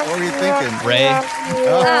 What were you thinking? Ray.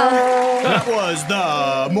 That was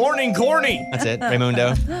the morning corny. That's it.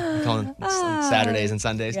 Raymundo. Calling Saturdays and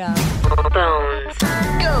Sundays. Yeah.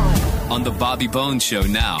 On the Bobby Bones Show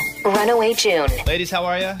now. Runaway June. Ladies, how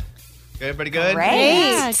are you? Everybody good?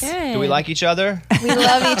 Great. Yeah, good. Do we like each other? We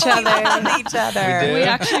love each other. We do? We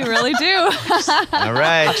actually really do. All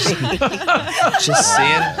right. Just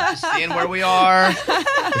seeing where we are.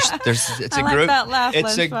 It's a I like group. that laugh,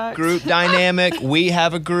 It's a Lunchbox. group dynamic. We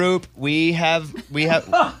have a group. You have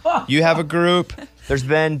a group. There's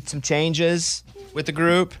been some changes with the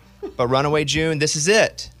group, but Runaway June, this is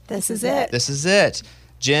it. This is it. This is it.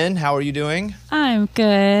 Jen, how are you doing? I'm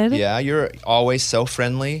good. Yeah, you're always so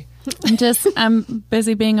friendly. I'm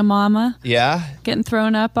busy being a mama. Yeah. Getting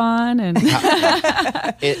thrown up on and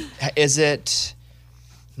Is it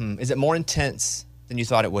more intense than you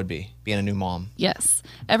thought it would be, being a new mom? yes.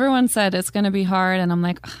 Everyone said it's going to be hard and I'm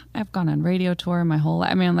like, I've gone on radio tour my whole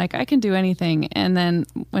life. I mean, I'm like, I can do anything. And then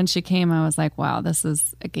when she came, I was like, wow, this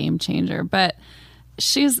is a game changer. But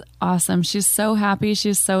she's awesome. She's so happy.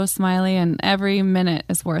 She's so smiley and every minute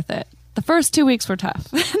is worth it. The first 2 weeks were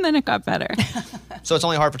tough, and then it got better. So it's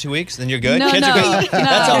only hard for 2 weeks, then you're good? No, Kids no, are good.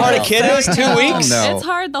 That's how hard a kid is, 2 weeks? It's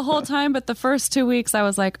hard the whole time, but the first 2 weeks I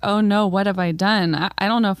was like, oh no, what have I done? I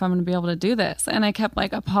don't know if I'm going to be able to do this. And I kept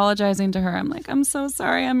like apologizing to her. I'm like, I'm so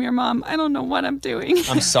sorry, I'm your mom. I don't know what I'm doing.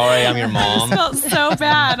 I'm sorry, I'm your mom. I felt so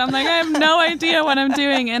bad. I'm like, I have no idea what I'm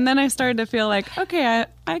doing. And then I started to feel like, okay,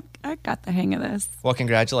 I got the hang of this. Well,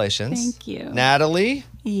 congratulations. Thank you. Natalie?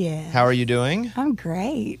 Yeah. How are you doing? I'm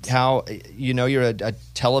great. How, you're a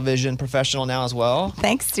television professional now as well?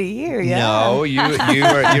 Thanks to you, yeah. No, you're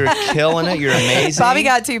killing it. You're amazing. Bobby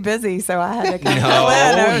got too busy, so I had to come fill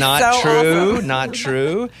in. No, not so true. awesome. Not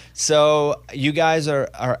true. So you guys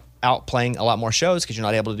are out playing a lot more shows because you're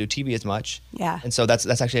not able to do TV as much. Yeah. And so that's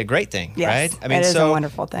actually a great thing, Yes, right? it is a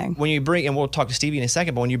wonderful thing. When you bring, and we'll talk to Stevie in a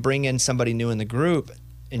second, but when you bring in somebody new in the group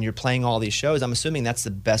and you're playing all these shows, I'm assuming that's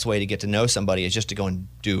the best way to get to know somebody is just to go and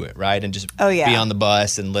do it, right? And just be on the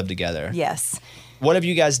bus and live together. Yes. What have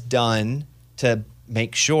you guys done to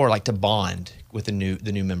make sure, like, to bond with the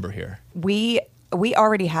new member here? We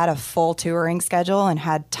already had a full touring schedule and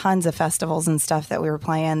had tons of festivals and stuff that we were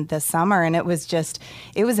playing this summer, and it was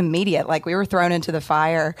immediate. Like, we were thrown into the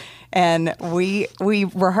fire, and we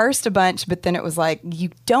rehearsed a bunch, but then it was like,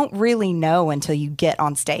 you don't really know until you get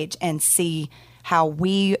on stage and see how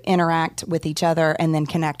we interact with each other and then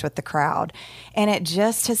connect with the crowd. And it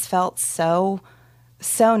just has felt so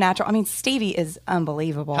natural. I mean, Stevie is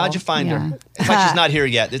unbelievable. How'd you find her? It's like she's not here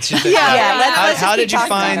yet. It's just how did you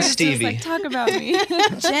find Stevie? Talk about me.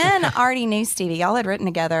 Jen already knew Stevie. Y'all had written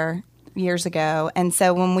together years ago. And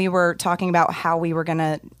so when we were talking about how we were going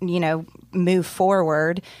to, move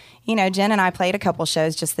forward, Jen and I played a couple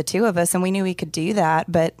shows, just the two of us, and we knew we could do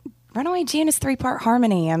that. But Runaway June is 3-part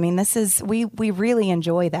harmony. I mean, we really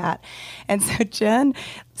enjoy that. And so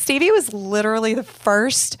Stevie was literally the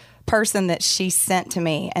first person that she sent to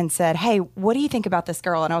me and said, hey, what do you think about this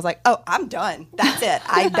girl? And I was like, oh, I'm done. That's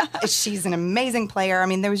it. She's an amazing player. I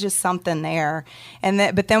mean, there was just something there.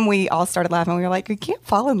 But then we all started laughing. We were like, we can't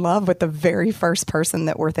fall in love with the very first person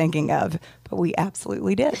that we're thinking of. But we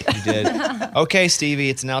absolutely did. You did. Okay, Stevie,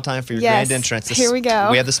 it's now time for your grand entrance. Here we go.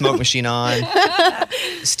 We have the smoke machine on.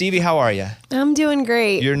 Stevie, how are you? I'm doing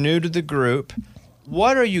great. You're new to the group.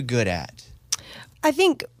 What are you good at? I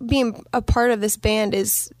think being a part of this band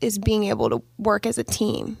is being able to work as a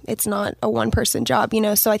team. It's not a one-person job,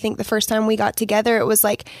 So I think the first time we got together, it was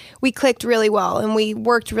like we clicked really well and we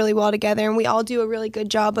worked really well together, and we all do a really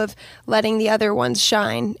good job of letting the other ones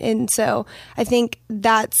shine. And so I think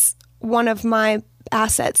that's one of my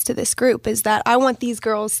assets to this group, is that I want these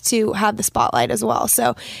girls to have the spotlight as well.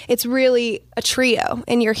 So it's really a trio,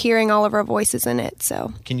 and you're hearing all of our voices in it.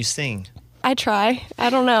 So can you sing? I try. I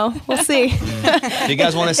don't know. We'll see. Do you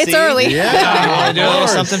guys want to see? It's early. Yeah. You want to do a little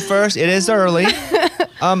something first? It is early.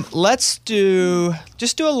 Let's do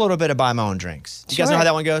a little bit of Buy My Own Drinks. Do you guys know how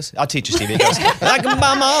that one goes? I'll teach you, Stevie. It goes, I can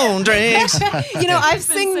buy my own drinks. I've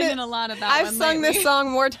singing a lot of that. I've sung this song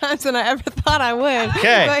more times than I ever thought I would.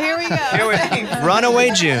 Okay. But here we go. Runaway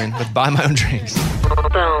June with Buy My Own Drinks.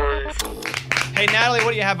 Hey, Natalie,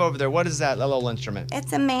 what do you have over there? What is that little instrument?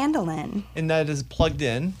 It's a mandolin. And that is plugged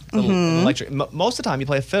in. It's electric. Most of the time, you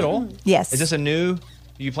play a fiddle. Yes. Is this are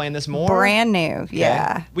you playing this more? Brand new,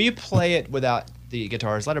 yeah. Will you play it without the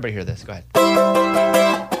guitars? Let everybody hear this. Go ahead.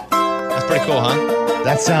 That's pretty cool, huh?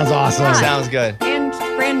 That sounds awesome. Sounds good. And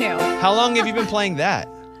brand new. How long have you been playing that?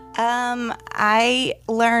 I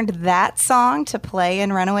learned that song to play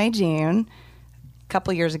in Runaway June a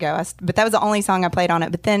couple years ago, but that was the only song I played on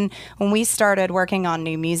it. But then when we started working on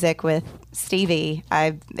new music with Stevie,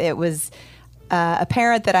 it was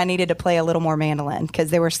apparent that I needed to play a little more mandolin, because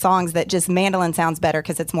there were songs that just mandolin sounds better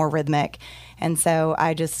because it's more rhythmic. And so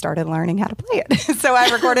I just started learning how to play it. So I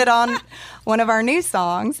recorded on one of our new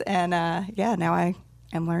songs, and now I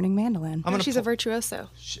am learning mandolin. She's a virtuoso.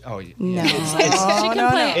 Oh, yeah. No. She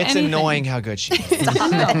can play It's anything. annoying how good she is.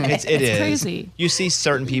 It is crazy. You see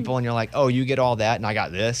certain people and you're like, oh, you get all that and I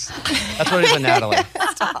got this. That's what it is with Natalie.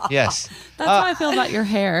 Yes. That's how I feel about your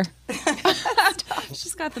hair.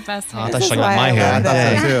 She's got the best hair. I thought she got my hair.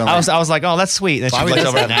 Too. I was like, oh, that's sweet. And then she looked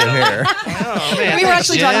over at Natalie. hair. Oh, man. We were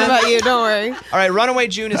actually Jen. talking about you. Don't worry. All right, Runaway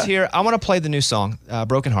June is here. I want to play the new song,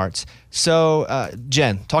 Broken Hearts. So,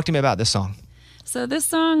 Jen, talk to me about this song. So this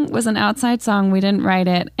song was an outside song. We didn't write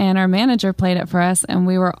it, and our manager played it for us, and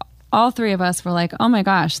all three of us were like, oh my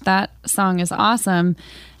gosh, that song is awesome.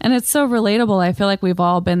 And it's so relatable. I feel like we've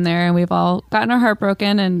all been there, and we've all gotten our heart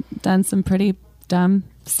broken and done some pretty dumb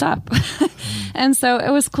stuff. And so it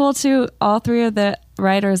was cool too. All three of the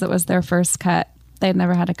writers, it was their first cut. They'd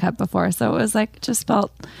never had a cut before. So it was like, just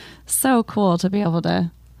felt so cool to be able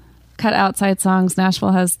to cut outside songs.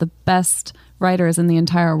 Nashville has the best writers in the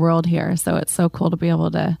entire world here. So it's so cool to be able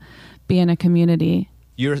to be in a community.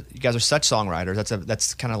 You guys are such songwriters.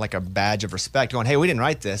 That's kind of like a badge of respect. Going, hey, we didn't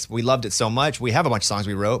write this. We loved it so much. We have a bunch of songs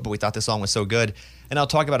we wrote, but we thought this song was so good. And I'll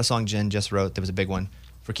talk about a song Jen just wrote that was a big one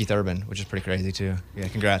for Keith Urban, which is pretty crazy too. Yeah,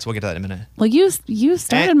 congrats. We'll get to that in a minute. Well, you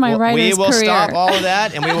started my writer's career. We will stop all of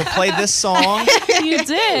that, and we will play this song. You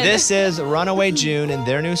did. This is Runaway June and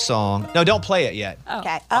their new song. No, don't play it yet.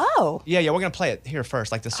 Okay. Oh. Yeah, we're going to play it here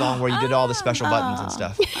first, like the song where you did all the special buttons and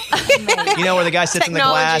stuff. You know, where the guy sits in the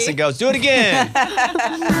glass and goes, do it again.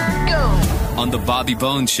 On the Bobby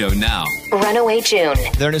Bones Show now. Runaway June.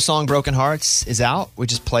 Their new song, Broken Hearts, is out. We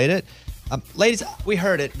just played it. Ladies, we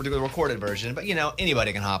heard it, the recorded version, but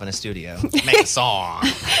anybody can hop in a studio, make a song.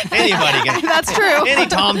 Anybody can. That's true. Any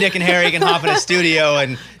Tom, Dick, and Harry can hop in a studio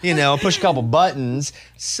and, push a couple buttons.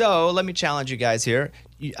 So let me challenge you guys here.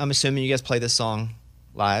 I'm assuming you guys play this song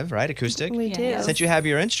live, right? Acoustic? We do. Since you have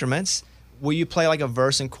your instruments, will you play like a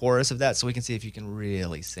verse and chorus of that so we can see if you can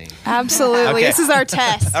really sing? Absolutely. Okay. This is our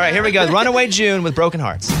test. All right, here we go. Runaway June with Broken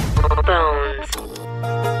Hearts.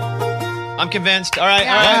 I'm convinced. All right. They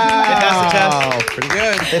passed the test. Pretty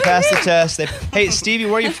good. They passed the test. Hey, Stevie,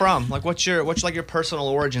 where are you from? Like, what's your personal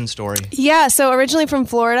origin story? Yeah, so originally from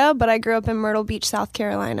Florida, but I grew up in Myrtle Beach, South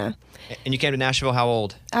Carolina. And you came to Nashville how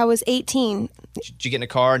old? I was 18. Did you get in a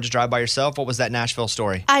car and just drive by yourself? What was that Nashville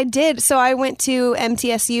story? I did. So I went to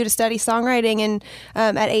MTSU to study songwriting and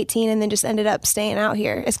at 18 and then just ended up staying out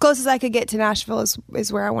here. As close as I could get to Nashville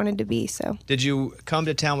is where I wanted to be. So did you come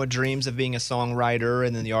to town with dreams of being a songwriter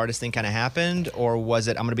and then the artist thing kind of happened? Or was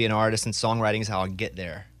it, I'm going to be an artist and songwriting is how I'll get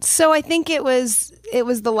there? So I think it was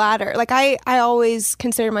the latter. Like I always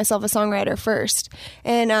considered myself a songwriter first.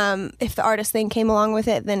 And if the artist thing came along with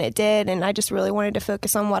it, then it did. And I just really wanted to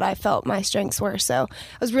focus on what I felt my strengths were. So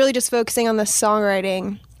I was really just focusing on the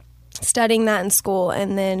songwriting, studying that in school,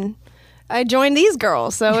 and then I joined these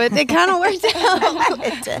girls. So it kind of worked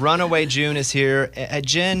out. Runaway June is here.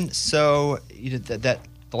 Jen, so you did that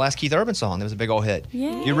the last Keith Urban song. That was a big old hit.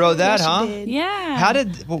 Yeah. You wrote that, huh? Yeah.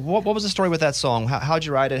 What was the story with that song? How'd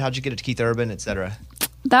you write it? How'd you get it to Keith Urban, etc.?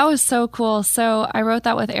 That was so cool. So I wrote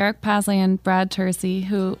that with Eric Pasley and Brad Tersey,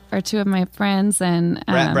 who are two of my friends. And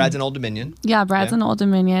Brad's in Old Dominion. Yeah, Brad's in Old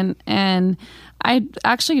Dominion. And I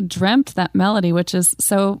actually dreamt that melody, which is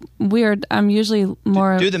so weird. I'm usually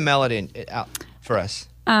more... Do the melody out for us.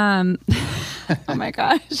 Oh my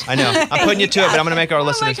gosh. I know. I'm putting you to it, but I'm going to make our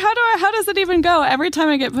listeners... I'm like, how does it even go? Every time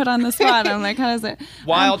I get put on the spot, I'm like, how does it...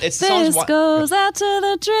 Wild. It's the song's This goes out to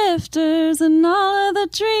the drifters and all of the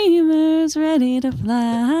dreamers ready to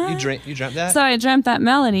fly. You dreamt that? So I dreamt that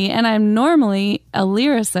melody, and I'm normally a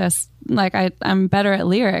lyricist. Like, I'm better at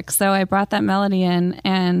lyrics. So I brought that melody in,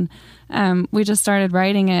 and we just started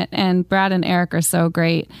writing it, and Brad and Eric are so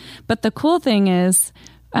great. But the cool thing is...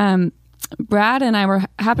 Brad and I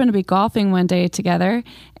happened to be golfing one day together,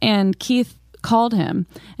 and Keith called him,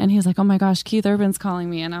 and he was like, oh my gosh, Keith Urban's calling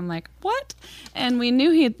me. And I'm like, what? And we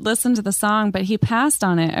knew he'd listened to the song, but he passed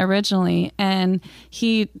on it originally, and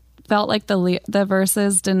he felt like the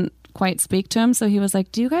verses didn't quite speak to him. So he was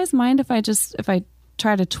like, do you guys mind if I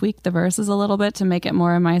try to tweak the verses a little bit to make it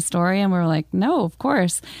more of my story? And we were like, no, of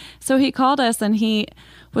course. So he called us, and he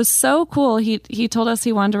was so cool. He told us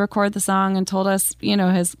he wanted to record the song and told us,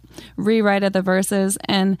 his rewrite of the verses.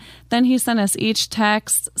 And then he sent us each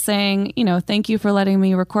text saying, thank you for letting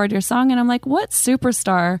me record your song. And I'm like, what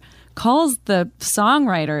superstar calls the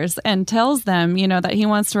songwriters and tells them, that he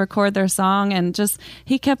wants to record their song? And just,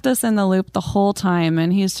 he kept us in the loop the whole time.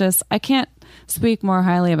 And he's just, I can't speak more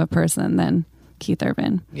highly of a person than Keith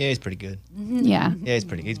Urban. Yeah, he's pretty good. Yeah. Yeah, he's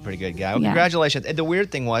pretty good guy. Well, Yeah. Congratulations. And the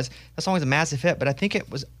weird thing was, that song was a massive hit, but I think it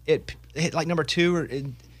hit like number 2 or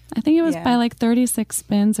I think it was by like 36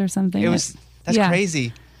 spins or something. That's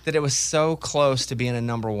crazy that it was so close to being a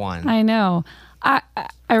number 1. I know. I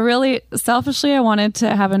really, selfishly, I wanted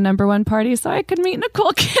to have a number 1 party so I could meet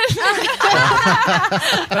Nicole Kidman.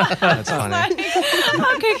 That's funny.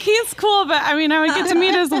 Okay, Keith's cool, but I would get to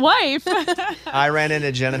meet his wife. I ran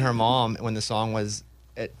into Jen and her mom when the song was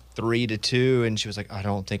at 3-2, and she was like, I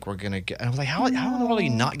don't think we're going to get... And I was like, how in the world are you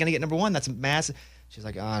not going to get number 1? That's massive. She's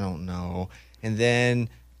like, I don't know. And then...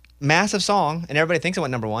 massive song, and everybody thinks it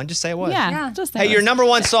went number 1. Just say it was. Yeah. Just say hey, it your was. number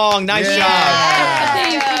 1 song. Nice job.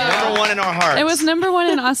 Thank you. Number 1 in our hearts. It was number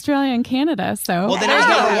 1 in Australia and Canada, so. Well, then it was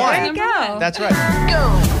number 1. There you go. That's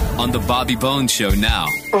right. On the Bobby Bones Show now.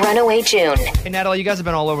 Runaway June. Hey, Natalie, you guys have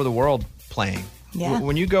been all over the world playing. Yeah.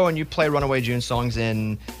 When you go and you play Runaway June songs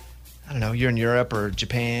in, I don't know, you're in Europe or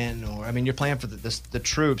Japan, or you're playing for the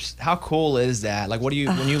troops. How cool is that? Like, what do you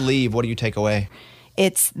when you leave? What do you take away?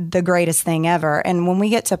 it's the greatest thing ever. And when we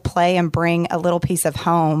get to play and bring a little piece of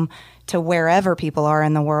home to wherever people are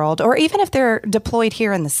in the world, or even if they're deployed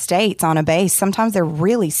here in the States on a base, sometimes they're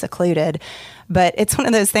really secluded. But it's one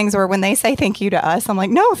of those things where when they say thank you to us, I'm like,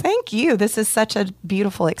 no, thank you. This is such a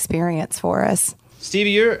beautiful experience for us.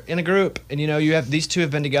 Stevie, you're in a group, and you have these two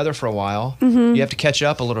have been together for a while. Mhm. You have to catch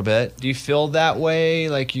up a little bit. Do you feel that way?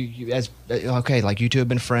 Like like you two have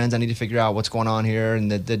been friends. I need to figure out what's going on here,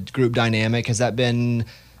 and the group dynamic, has that been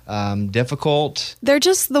difficult? They're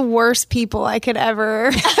just the worst people I could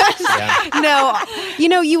ever. No,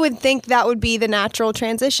 you would think that would be the natural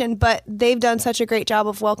transition, but they've done such a great job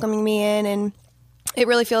of welcoming me in, and it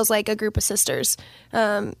really feels like a group of sisters.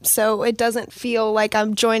 So it doesn't feel like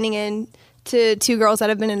I'm joining in to two girls that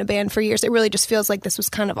have been in a band for years. It really just feels like this was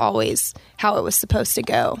kind of always how it was supposed to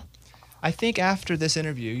go. I think after this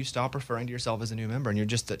interview, you stop referring to yourself as a new member, and you're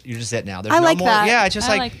just it now. There's I no like more. that. Yeah, it's just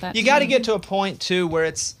I like like that you got to too. get to a point too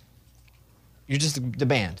where you're just the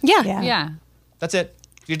band. Yeah. That's it.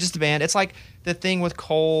 You're just the band. It's like the thing with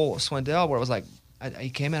Cole Swindell where it was like, he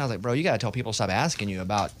came in, I was like, bro, you got to tell people to stop asking you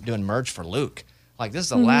about doing merch for Luke. Like, this is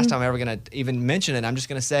the last time I'm ever going to even mention it. I'm just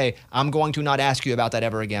going to say, I'm going to not ask you about that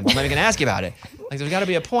ever again. But I'm not even going to ask you about it. Like, there's got to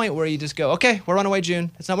be a point where you just go, okay, we're Runaway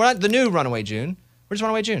June. We're not the new Runaway June. We're just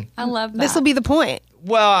Runaway June. I love that. This will be the point.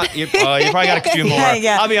 Well, you probably got a few more.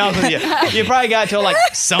 Yeah. I'll be honest with you. You probably got till like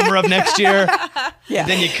summer of next year. Yeah.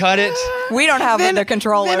 Then you cut it. We don't have the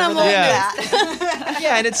control over I'm that.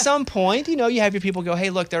 Yeah, and at some point, you have your people go,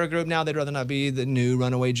 hey, look, they're a group now. They'd rather not be the new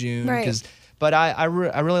Runaway June. Right. But I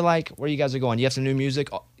really like where you guys are going. You have some new music.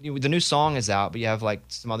 The new song is out, but you have like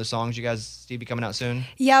some other songs you guys, Stevie, coming out soon.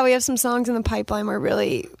 Yeah, we have some songs in the pipeline we're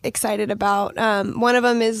really excited about. One of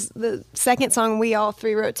them is the second song we all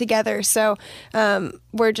three wrote together. So we're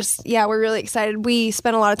really excited. We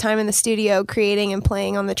spent a lot of time in the studio creating and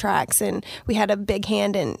playing on the tracks, and we had a big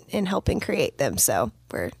hand in helping create them. So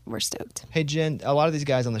we're stoked. Hey, Jen, a lot of these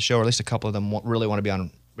guys on the show, or at least a couple of them, really want to be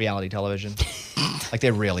on reality television. Like, they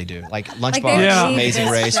really do. Like Lunchbox, Amazing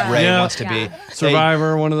Race, Ray wants to be.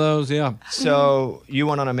 Survivor, one of those, yeah. So you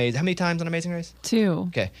went on Amazing. How many times on Amazing Race? 2.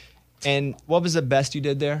 Okay. And what was the best you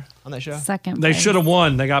did there on that show? Second They place. should have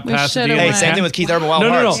won. They got We past the shoulda deal. Hey, same thing with Keith Urban, Wild No.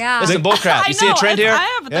 Hearts. Yeah. This is bullcrap. You see a trend here?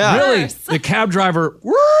 I have the Really? worst. The cab driver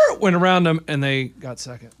went around them and they got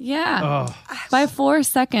second. Yeah. Oh. By 4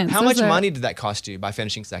 seconds. How Those much are money did that cost you by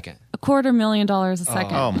finishing second? $250,000 a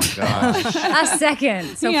second. Oh my gosh. A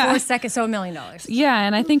second. So Yeah. 4 seconds, so $1 million. Yeah,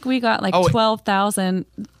 and I think we got like 12,000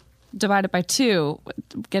 divided by 2,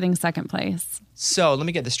 getting second place. So let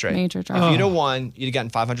me get this straight. Major drop. If you'd have won, you'd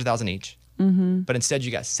have gotten $500,000 each. Mm-hmm. But instead, you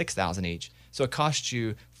got $6,000 each. So it cost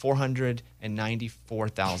you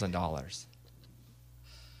 $494,000.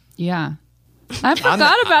 Yeah. I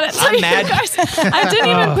forgot about it. I'm mad. I didn't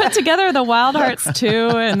even put together the Wild Hearts 2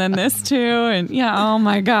 and then this 2. And oh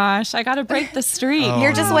my gosh, I got to break the streak.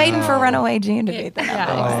 You're just waiting for Runaway June to beat the number.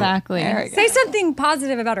 Yeah, exactly. Say something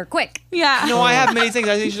positive about her quick. Yeah. No, I have many things.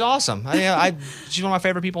 I think she's awesome. She's one of my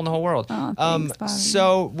favorite people in the whole world. Oh, thanks, Bobby.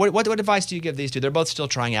 So what advice do you give these two? They're both still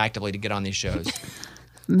trying actively to get on these shows.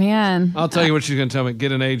 Man. I'll tell you what she's going to tell me.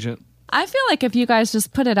 Get an agent. I feel like if you guys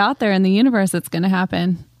just put it out there in the universe, it's going to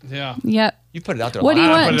happen. Yeah. Yep. You put it out there. What do you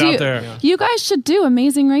want? Put it out there. You guys should do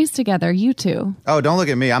Amazing Race together, you two. Oh, don't look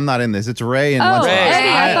at me. I'm not in this. It's Ray and Oh, Lunchbox. Eddie,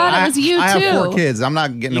 I thought it was you I too. have 4 kids. I'm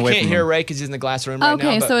not getting You away can't from hear them. Ray because he's in the glass room right now.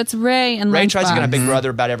 Okay, but so it's Ray and Ray Lunchbox. tries to get on Big Brother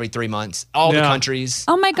about every 3 months. All the Yeah. countries.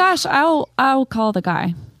 Oh my gosh, I'll call the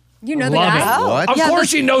guy. You know the Love guy? it. What? Of course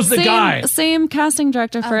she knows the guy. Same casting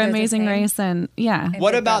director for they're the Amazing same. Race, and yeah.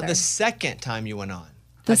 What Big about Brother. the second time you went on?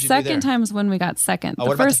 The How'd you do there? second time is when we got second. Oh, The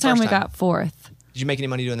what about the first time first we time? got fourth. Did you make any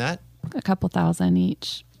money doing that? A couple thousand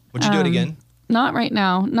each. Would you do it again? Not right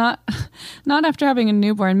now. Not after having a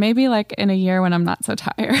newborn. Maybe like in a year when I'm not so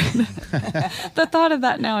tired. The thought of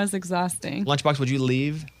that now is exhausting. Lunchbox, would you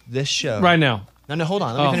leave this show? Right now. No, hold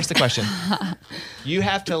on. Let me finish the question. You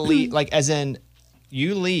have to leave, like, as in,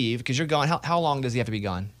 you leave because you're gone. How long does he have to be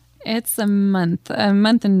gone? It's a month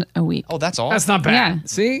and a week. Oh, that's all? That's not bad. Yeah.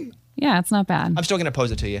 See? Yeah, it's not bad. I'm still going to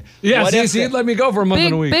pose it to you. Yeah, What if see, the- let me go for a month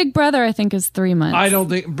and a week. Big Brother, I think, is 3 months. I don't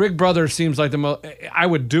think Big Brother seems like the most. I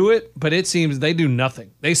would do it, but it seems they do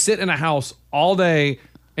nothing. They sit in a house all day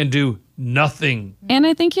and do nothing. And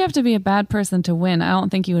I think you have to be a bad person to win. I don't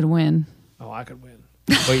think you would win. Oh, I could win.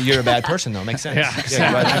 Well, you're a bad person, though. Makes sense.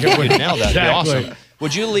 Yeah, I think you'd nail that. That'd be Exactly. awesome.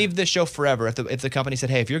 Would you leave this show forever if the company said,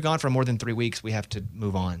 hey, if you're gone for more than 3 weeks, we have to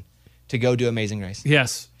move on to go do Amazing Race?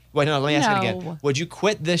 Yes. Wait, no, let me ask it No. again. Would you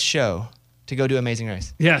quit this show to go do Amazing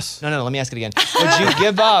Race? Yes. No, let me ask it again. Would you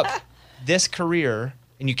give up this career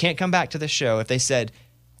and you can't come back to this show if they said,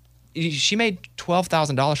 She made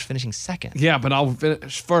 $12,000 finishing second. Yeah, but I'll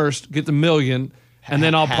finish first, get the $1 million, and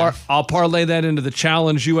then I'll parlay that into the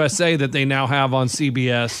Challenge USA that they now have on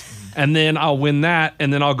CBS, and then I'll win that,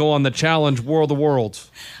 and then I'll go on the Challenge World of Worlds.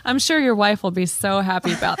 I'm sure your wife will be so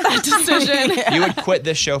happy about that decision. You would quit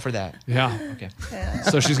this show for that. Yeah. Okay.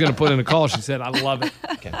 So she's going to put in a call. She said, I love it.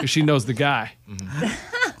 Because she knows the guy.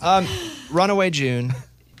 Runaway June.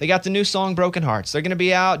 They got the new song Broken Hearts. They're going to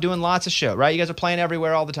be out doing lots of show, right? You guys are playing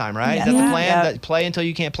everywhere all the time, right? Yes. Is that the Yeah. plan? Yep. That play until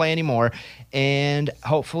you can't play anymore. And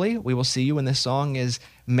hopefully we will see you when this song is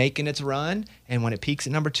making its run. And when it peaks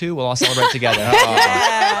at number 2, we'll all celebrate together.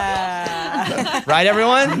 Right,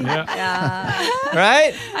 everyone? Yeah.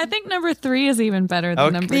 Right? I think number 3 is even better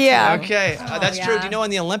than number 2. Okay. That's true. Do you know in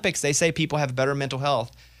the Olympics, they say people have better mental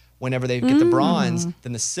health whenever they get the bronze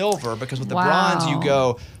than the silver, because with the bronze, you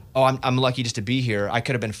go, oh, I'm lucky just to be here. I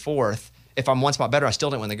could have been 4th. If I'm one spot better, I still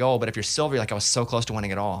didn't win the gold. But if you're silver, you're like, I was so close to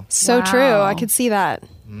winning it all. So true. I could see that.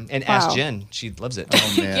 And ask Jen. She loves it.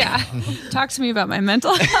 Oh, man. Yeah. Talk to me about my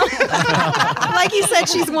mental health. Like you said,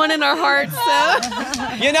 she's one in our hearts. So.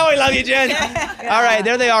 You know we love you, Jen. All right,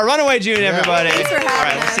 there they are. Runaway June, everybody. Thanks for having all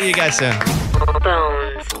right, we'll see you guys soon.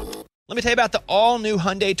 Let me tell you about the all-new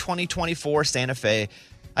Hyundai 2024 Santa Fe.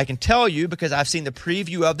 I can tell you because I've seen the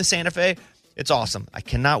preview of the Santa Fe. It's awesome. I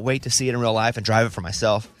cannot wait to see it in real life and drive it for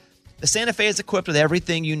myself. The Santa Fe is equipped with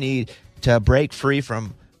everything you need to break free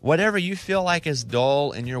from whatever you feel like is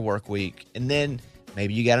dull in your work week. And then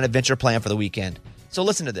maybe you got an adventure plan for the weekend. So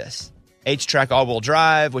listen to this. H-Track all-wheel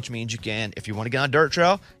drive, which means you can, if you want to get on a dirt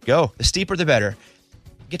trail, go. The steeper, the better.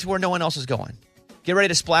 Get to where no one else is going. Get ready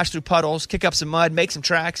to splash through puddles, kick up some mud, make some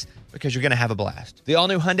tracks, because you're going to have a blast. The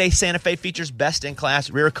all-new Hyundai Santa Fe features best-in-class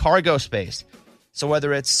rear cargo space. So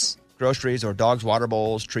whether it's groceries or dogs' water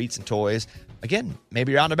bowls, treats, and toys, again,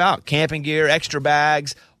 maybe you're out and about, camping gear, extra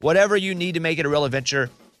bags, whatever you need to make it a real adventure,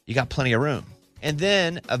 you got plenty of room. And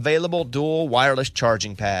then available dual wireless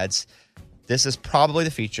charging pads. This is probably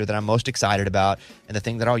the feature that I'm most excited about and the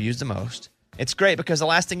thing that I'll use the most. It's great because the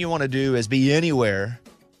last thing you want to do is be anywhere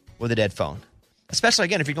with a dead phone. Especially,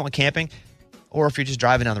 again, if you're going camping or if you're just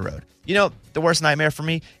driving down the road. You know, the worst nightmare for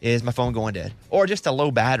me is my phone going dead. Or just a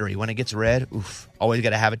low battery when it gets red. Oof, always got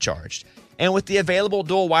to have it charged. And with the available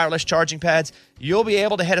dual wireless charging pads, you'll be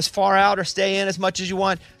able to head as far out or stay in as much as you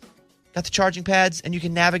want. Got the charging pads, and you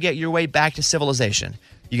can navigate your way back to civilization.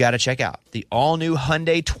 You got to check out the all-new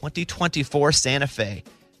Hyundai 2024 Santa Fe.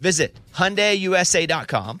 Visit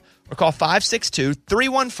HyundaiUSA.com or call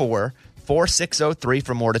 562-314-4603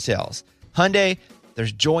 for more details. Hyundai,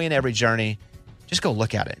 there's joy in every journey. Just go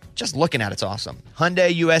look at it. Just looking at it's awesome.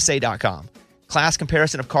 HyundaiUSA.com. Class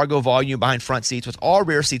comparison of cargo volume behind front seats with all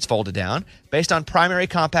rear seats folded down based on primary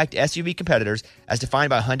compact SUV competitors as defined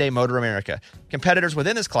by Hyundai Motor America. Competitors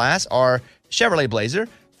within this class are Chevrolet Blazer,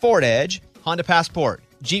 Ford Edge, Honda Passport,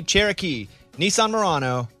 Jeep Cherokee, Nissan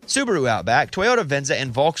Murano, Subaru Outback, Toyota Venza,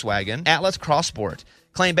 and Volkswagen Atlas Cross Sport.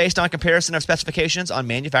 Claim based on comparison of specifications on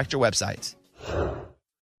manufacturer websites.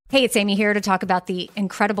 Hey, it's Amy here to talk about the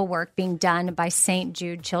incredible work being done by St.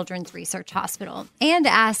 Jude Children's Research Hospital and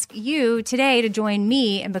to ask you today to join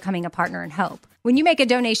me in becoming a partner in hope. When you make a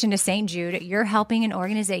donation to St. Jude, you're helping an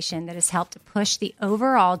organization that has helped push the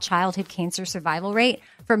overall childhood cancer survival rate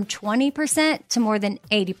from 20% to more than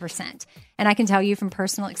 80%. And I can tell you from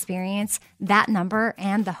personal experience, that number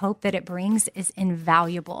and the hope that it brings is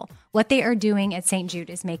invaluable. What they are doing at St. Jude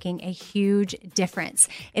is making a huge difference.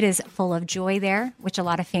 It is full of joy there, which a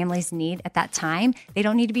lot of families need at that time. They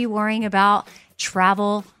don't need to be worrying about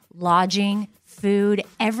travel, lodging, food.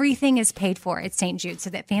 Everything is paid for at St. Jude so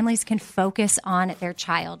that families can focus on their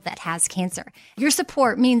child that has cancer. Your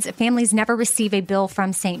support means families never receive a bill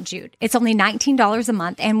from St. Jude. It's only $19 a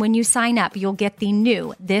month, and when you sign up, you'll get the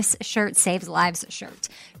new This Shirt Saves Lives shirt.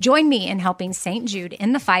 Join me in helping St. Jude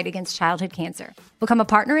in the fight against childhood cancer. Become a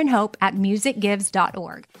partner in hope at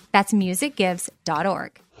musicgives.org. That's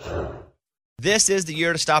musicgives.org. This is the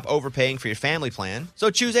year to stop overpaying for your family plan.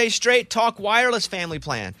 So choose a Straight Talk Wireless family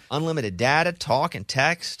plan. Unlimited data, talk, and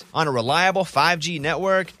text on a reliable 5G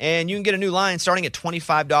network. And you can get a new line starting at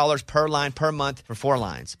 $25 per line per month for 4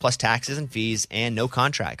 lines, plus taxes and fees and no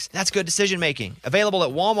contracts. That's good decision making. Available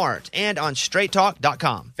at Walmart and on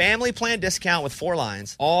straighttalk.com. Family plan discount with 4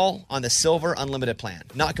 lines, all on the Silver Unlimited plan.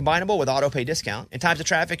 Not combinable with auto pay discount. In times of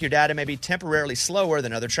traffic, your data may be temporarily slower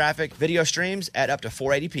than other traffic. Video streams at up to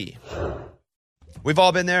 480p. We've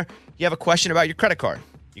all been there. You have a question about your credit card.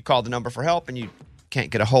 You call the number for help and you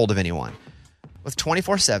can't get a hold of anyone. With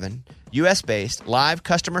 24/7, U.S.-based live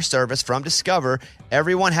customer service from Discover,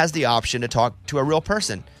 everyone has the option to talk to a real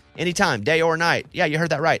person anytime, day or night. Yeah, you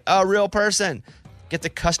heard that right. A real person. Get the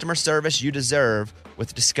customer service you deserve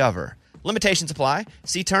with Discover. Limitations apply.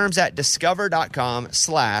 See terms at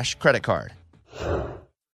discover.com/credit card.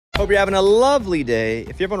 Hope you're having a lovely day.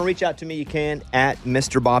 If you ever want to reach out to me, you can at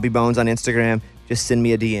Mr. Bobby Bones on Instagram. Just send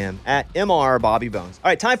me a DM at MR Bobby Bones.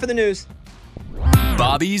 All right, time for the news.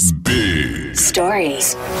 Bobby's Big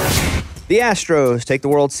Stories. The Astros take the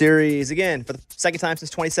World Series again for the second time since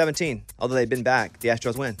 2017. Although they've been back, the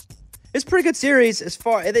Astros win. It's a pretty good series as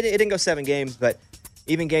far. It didn't go 7 games, but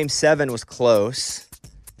even Game 7 was close,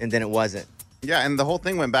 and then it wasn't. Yeah, and the whole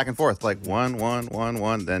thing went back and forth, like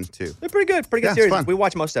 1-1, then 2. They're pretty good Yeah, it's series. fun. We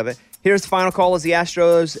watched most of it. Here's the final call as the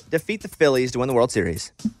Astros defeat the Phillies to win the World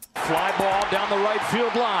Series. Fly ball down the right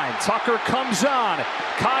field line. Tucker comes on.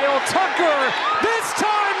 Kyle Tucker. This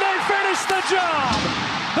time they finish the job.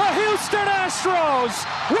 The Houston Astros,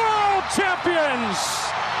 world champions.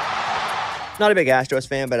 Not a big Astros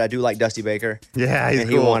fan, but I do like Dusty Baker. Yeah, he's and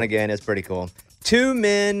cool. he won again. It's pretty cool. 2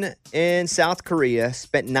 men in South Korea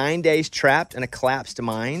spent 9 days trapped in a collapsed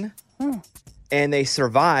mine, and they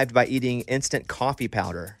survived by eating instant coffee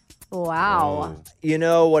powder. Wow. You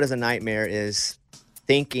know what is a nightmare is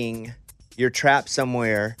thinking you're trapped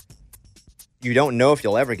somewhere, you don't know if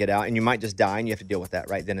you'll ever get out, and you might just die, and you have to deal with that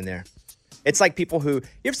right then and there. It's like people who, you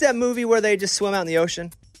ever see that movie where they just swim out in the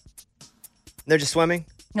ocean? They're just swimming?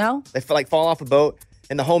 No. They fall off a boat,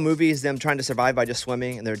 and the whole movie is them trying to survive by just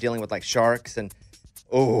swimming, and they're dealing with like sharks and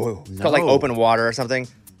it's called like open water or something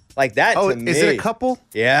like that. Oh, to me. is it a couple?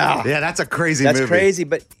 Yeah, Yeah, that's a crazy movie. that's crazy.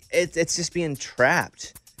 But it's just being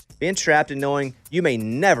trapped and knowing you may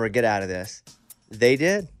never get out of this. They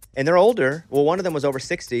did, and they're older. Well, one of them was over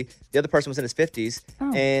 60. The other person was in his 50s,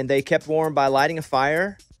 and they kept warm by lighting a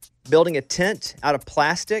fire, building a tent out of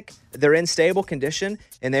plastic. They're in stable condition,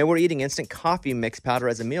 and they were eating instant coffee mix powder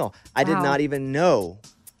as a meal. I did Wow. not even know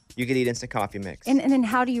you could eat instant coffee mix. And then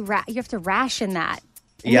how do you you have to ration that?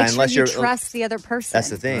 And Yeah, make sure unless you you're- trust the other person. That's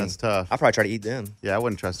the thing. That's tough. I'll probably try to eat them Yeah, I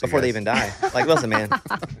wouldn't trust you before they guys. even die. Like, listen, man.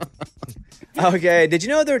 Okay, did you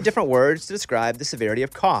know there are different words to describe the severity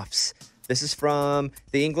of coughs? This is from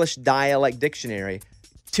the English Dialect Dictionary.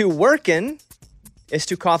 To workin is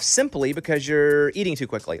to cough simply because you're eating too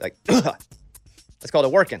quickly. Like, that's called a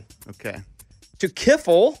workin. Okay. To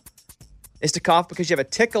kiffle is to cough because you have a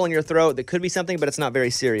tickle in your throat that could be something, but it's not very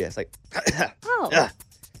serious. Like, Oh,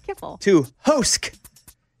 kiffle. to hosk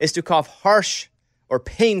is to cough harsh or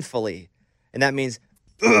painfully. And that means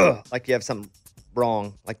like you have something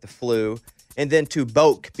wrong, like the flu. And then to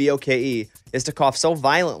boke, B-O-K-E, is to cough so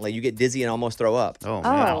violently you get dizzy and almost throw up. Oh,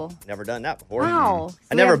 Oh. Never done that before. Wow. So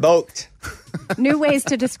I we never have boked. New ways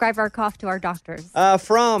to describe our cough to our doctors.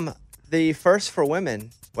 From the First for Women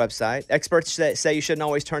website, experts say you shouldn't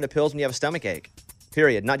always turn to pills when you have a stomach ache.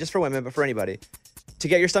 Period. Not just for women, but for anybody. To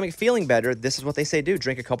get your stomach feeling better, this is what they say do.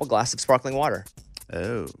 Drink a couple glasses of sparkling water.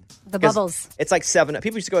 Oh. The 'Cause bubbles. It's like 7-Up.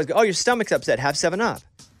 People used to go, oh, your stomach's upset. Have 7-Up.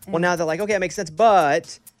 Well, now they're like, okay, that makes sense.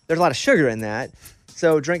 But there's a lot of sugar in that.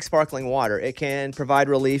 So drink sparkling water. It can provide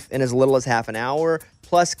relief in as little as half an hour,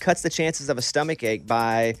 plus cuts the chances of a stomach ache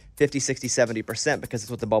by 50, 60, 70% because it's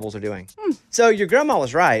what the bubbles are doing. So your grandma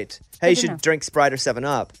was right. Hey, you Good to should know. drink Sprite or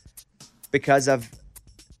 7-Up because of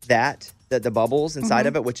that, the bubbles inside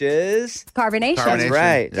of it, which is... Carbonation. That's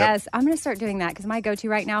right. Yep. Yes, I'm going to start doing that because my go-to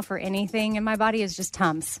right now for anything in my body is just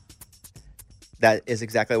Tums. That is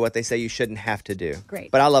exactly what they say you shouldn't have to do. Great.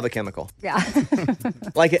 But I love a chemical. Yeah.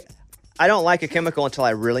 Like it, I don't like a chemical until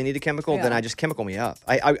I really need a chemical. Yeah. Then I just chemical me up.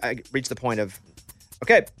 I reach the point of,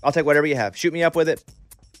 okay, I'll take whatever you have. Shoot me up with it.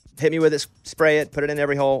 Hit me with it. Spray it. Put it in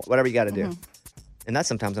every hole. Whatever you got to do. And that's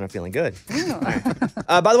sometimes when I'm feeling good.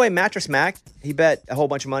 By the way, Mattress Mac, he bet a whole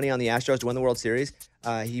bunch of money on the Astros to win the World Series.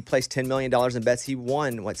 He placed $10 million in bets. He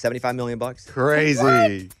won, what, $75 million?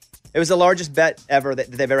 Crazy. It was the largest bet ever that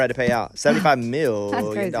they've ever had to pay out. $75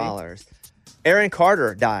 million. crazy. Aaron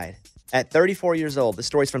Carter died at 34 years old. The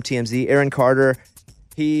story's from TMZ. Aaron Carter,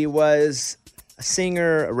 he was a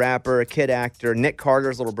singer, a rapper, a kid actor, Nick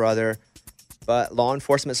Carter's little brother. But law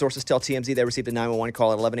enforcement sources tell TMZ they received a 911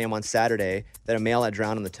 call at 11 a.m. on Saturday that a male had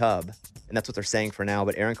drowned in the tub. And that's what they're saying for now.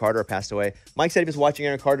 But Aaron Carter passed away. Mike said he was watching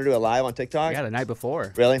Aaron Carter do it live on TikTok. Yeah, the night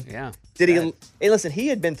before. Really? Yeah. Did he? Hey, listen, he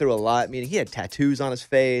had been through a lot. Meaning he had tattoos on his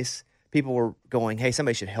face. People were going, hey,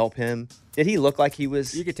 somebody should help him. Did he look like he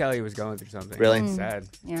was? You could tell he was going through something. Really? It's sad.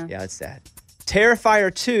 Yeah. Yeah, it's sad.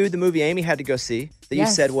 Terrifier 2, the movie Amy had to go see that you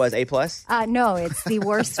Yes. said was A+. No, it's the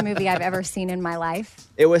worst movie I've ever seen in my life.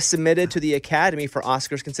 It was submitted to the Academy for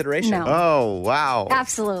Oscars consideration. No. Oh, wow.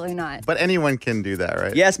 Absolutely not. But anyone can do that,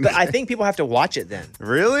 right? Yes, but I think people have to watch it then.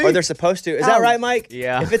 Really? Or they're supposed to. Is that Oh. right, Mike?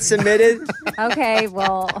 Yeah. If it's submitted, Okay,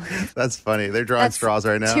 well, That's funny. They're drawing that's straws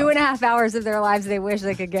right now. 2.5 hours of their lives they wish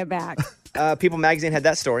they could get back. People Magazine had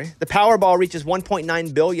that story. The Powerball reaches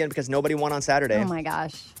 $1.9 billion because nobody won on Saturday. Oh my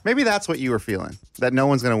gosh. Maybe that's what you were feeling, that no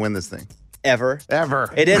one's going to win this thing. Ever.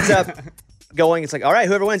 Ever. It ends up going, it's like, all right,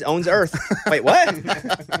 whoever wins owns Earth. Wait, what?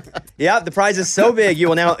 Yeah, the prize is so big, you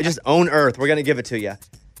will now just own Earth. We're going to give it to you.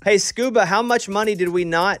 Hey, Scuba, how much money did we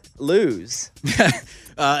not lose?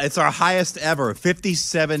 It's our highest ever,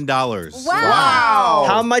 $57. Wow.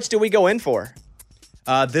 How much did we go in for?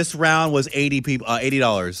 This round was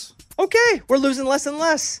 $80. Okay, we're losing less and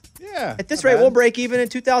less. Yeah. At this rate, we'll break even in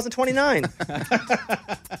 2029.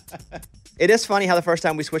 It is funny how the first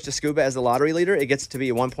time we switched to Scuba as the lottery leader, it gets to be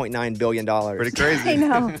 $1.9 billion. Pretty crazy. I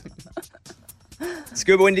know.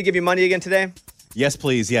 Scuba, we need to give you money again today? Yes,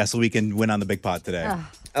 please. Yeah, so we can win on the big pot today.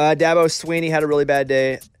 Dabo Sweeney had a really bad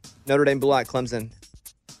day. Notre Dame blew out Clemson.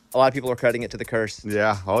 A lot of people are crediting it to the curse.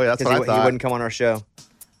 Yeah. Oh, yeah, that's what I He thought. wouldn't come on our show.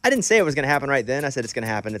 I didn't say it was going to happen right then. I said it's going to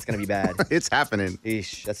happen. It's going to be bad. It's happening.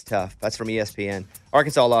 Eesh, that's tough. That's from ESPN.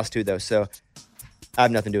 Arkansas lost too, though, so I have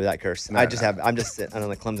nothing to do with that curse. I'm just sitting on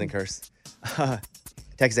the Clemson curse.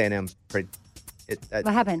 Texas A&M, What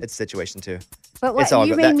happened? It's a situation too. But what?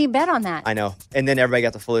 You made me bet on that. I know. And then everybody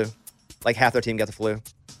got the flu. Like half their team got the flu.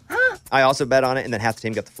 I also bet on it, and then half the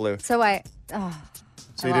team got the flu. So I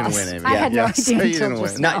So you didn't win, Amy. I had no idea So you until didn't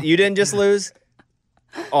just win. now. You didn't just lose.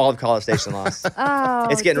 All of College Station lost. Oh,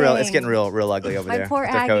 It's getting real. It's dang. getting real ugly over My there. poor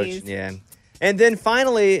with their coach. Aggies. Yeah. And then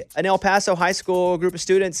finally, an El Paso high school group of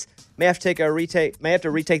students may have to retake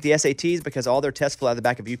the SATs because all their tests flew out of the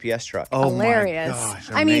back of UPS truck. Oh Hilarious. my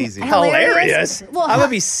gosh, I mean, amazing. Hilarious. Well, I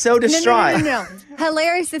would be so distraught. No.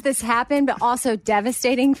 Hilarious that this happened, but also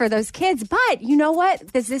devastating for those kids. But you know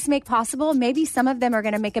what? Does this make possible? Maybe some of them are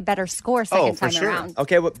going to make a better score second time around.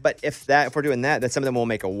 Okay, but if we're doing that, then some of them will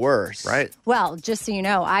make it worse. Right. Well, just so you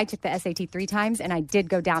know, I took the SAT 3 times, and I did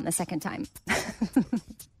go down the second time.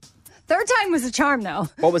 Third time was a charm, though.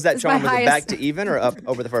 What was that It's charm? my Was it back highest- to even or up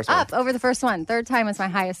over the first one? Up over the first one. Third time was my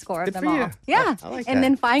highest score of them for all. you. Yeah. I like and that.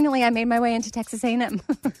 then finally, I made my way into Texas A&M.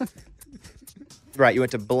 Right, you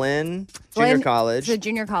went to Blinn Junior College. To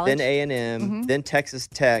junior college. Then A&M, then Texas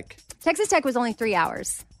Tech. Texas Tech was only 3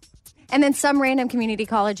 hours. And then some random community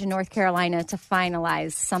college in North Carolina to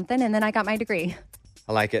finalize something, and then I got my degree.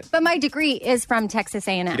 I like it. But my degree is from Texas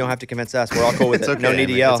A&M. You don't have to convince us. We're all cool with It's it. okay, No need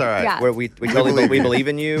to Amy. yell. It's all right. Yeah. We totally believe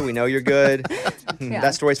in you. We know you're good. Yeah.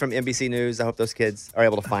 That story's from NBC News. I hope those kids are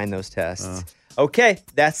able to find those tests. Okay,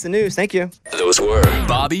 that's the news. Thank you. Those were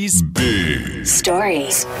Bobby's Big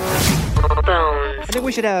Stories. I think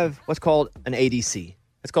we should have what's called an ADC.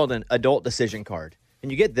 It's called an adult decision card.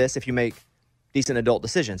 And you get this if you make decent adult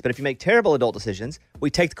decisions. But if you make terrible adult decisions, we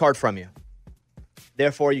take the card from you.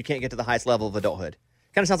 Therefore, you can't get to the highest level of adulthood.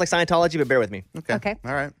 Kind of sounds like Scientology, but bear with me. Okay.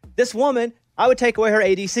 All right. This woman, I would take away her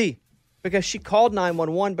ADC because she called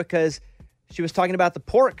 911 because she was talking about the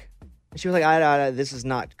pork. And she was like, this is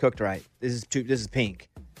not cooked right. This is pink.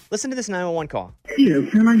 Listen to this 911 call.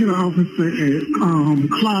 Yes, can I get an officer at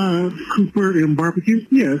Clyde, Cooper, and Barbecue?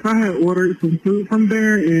 Yes, I had ordered some food from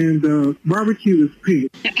there, and the barbecue is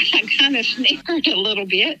pink. I kind of snickered a little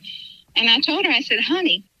bit, and I told her, I said,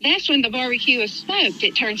 honey, that's when the barbecue is smoked.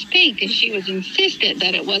 It turns pink, and she was insistent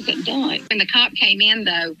that it wasn't done. When the cop came in,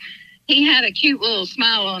 though, he had a cute little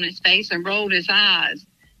smile on his face and rolled his eyes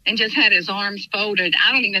and just had his arms folded.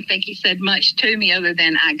 I don't even think he said much to me other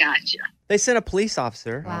than, I got you. They sent a police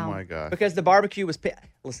officer. Wow. Oh my God. Because the barbecue was...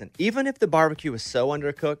 Listen, even if the barbecue was so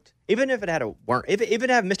undercooked, even if it had a worm, even if it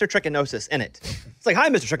had Mr. Trichinosis in it, it's like, hi,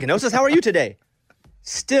 Mr. Trichinosis, how are you today?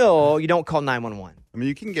 Still, you don't call 911. I mean,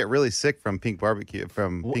 you can get really sick from pink barbecue,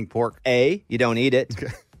 from pink pork. A, you don't eat it.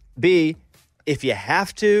 B, if you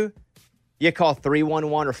have to, you call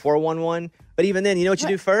 311 or 411. But even then, you know what you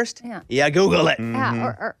do first? Yeah. Google it. Yeah,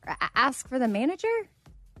 or ask for the manager?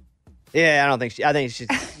 Yeah, I think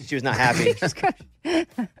she was not happy.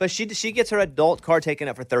 But she gets her adult card taken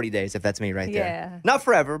up for 30 days, if that's me right there. Yeah. Not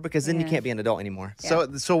forever, because then you can't be an adult anymore.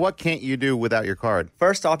 So what can't you do without your card?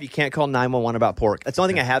 First off, you can't call 911 about pork. That's the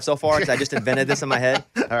only thing I have so far, because I just invented this in my head.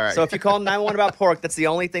 All right. So if you call 911 about pork, that's the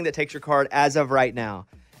only thing that takes your card as of right now.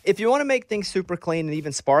 If you want to make things super clean and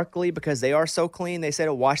even sparkly, because they are so clean, they say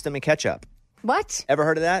to wash them in ketchup. What? Ever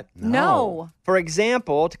heard of that? No. For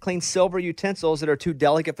example, to clean silver utensils that are too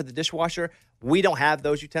delicate for the dishwasher, we don't have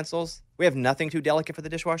those utensils. We have nothing too delicate for the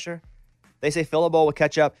dishwasher. They say fill a bowl with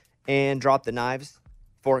ketchup and drop the knives,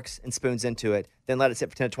 forks, and spoons into it. Then let it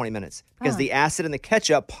sit for 10 to 20 minutes. Because the acid in the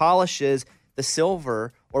ketchup polishes the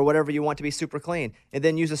silver or whatever you want to be super clean. And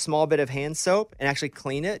then use a small bit of hand soap and actually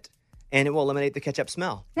clean it. And it will eliminate the ketchup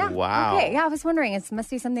smell. Yeah. Wow. Okay. Yeah, I was wondering. It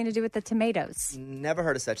must be something to do with the tomatoes. Never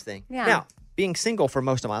heard of such thing. Yeah. Now, being single for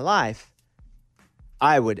most of my life,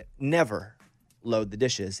 I would never load the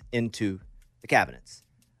dishes into the cabinets.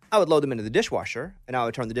 I would load them into the dishwasher, and I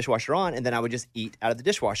would turn the dishwasher on, and then I would just eat out of the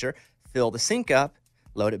dishwasher, fill the sink up,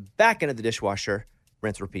 load it back into the dishwasher,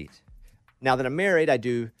 rinse, repeat. Now that I'm married, I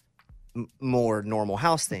do more normal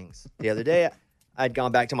house things. The other day, I'd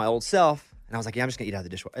gone back to my old self, and I was like, yeah, I'm just going to eat out of the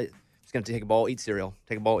dishwasher. I'm just going to take a bowl, eat cereal.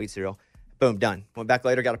 Boom, done. Went back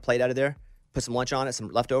later, got a plate out of there, put some lunch on it, some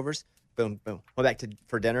leftovers. Boom, boom. Went back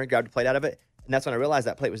for dinner, grabbed a plate out of it. And that's when I realized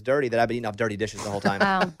that plate was dirty, that I've been eating off dirty dishes the whole time.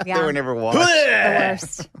 Oh, yeah. They were never washed.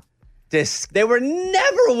 The worst. They were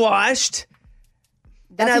never washed.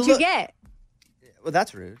 That's what you get. Well,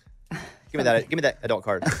 that's rude. Give me that adult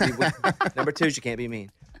card. Number 2 is you can't be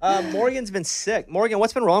mean. Morgan's been sick. Morgan,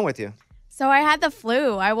 what's been wrong with you? So I had the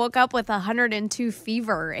flu. I woke up with 102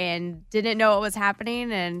 fever and didn't know what was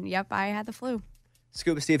happening. And yep, I had the flu.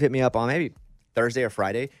 Scuba Steve hit me up on maybe Thursday or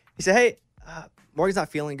Friday. He said, hey, Morgan's not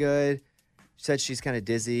feeling good. She said she's kind of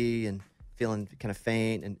dizzy and feeling kind of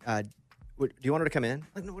faint. And do you want her to come in?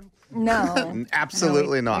 Like, No.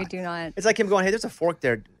 Absolutely not. We do not. It's like him going, hey, there's a fork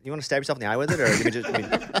there. You want to stab yourself in the eye with it? Or you can just,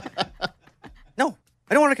 No,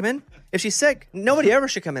 I don't want her to come in. If she's sick, nobody ever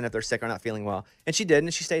should come in if they're sick or not feeling well. And she did,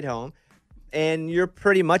 and she stayed home. And you're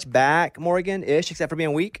pretty much back, Morgan-ish, except for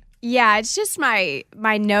being weak. Yeah, it's just my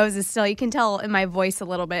nose is still, you can tell in my voice a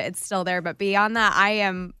little bit, it's still there. But beyond that, I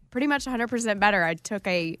am pretty much 100% better. I took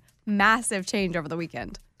a massive change over the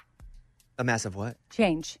weekend. A massive what?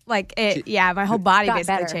 Change. Like, my whole body Got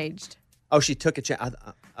basically better. changed. Oh, she took a change.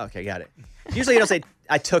 Okay, got it. Usually you don't say,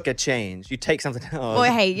 I took a change. You take something. Well,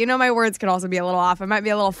 hey, my words could also be a little off. I might be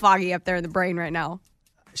a little foggy up there in the brain right now.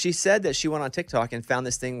 She said that she went on TikTok and found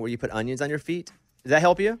this thing where you put onions on your feet. Does that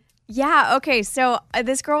help you? Yeah, okay. So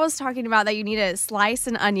this girl was talking about that you need to slice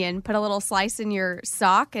an onion, put a little slice in your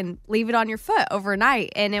sock, and leave it on your foot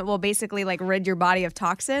overnight, and it will basically like rid your body of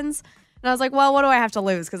toxins. And I was like, well, what do I have to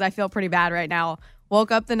lose? Because I feel pretty bad right now.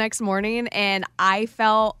 Woke up the next morning, and I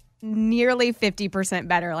felt nearly 50%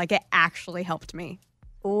 better. Like, it actually helped me.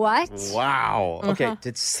 What? Wow. Okay,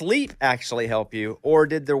 did sleep actually help you, or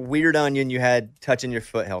did the weird onion you had touching your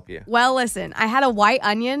foot help you? Well, listen, I had a white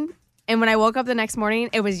onion, and when I woke up the next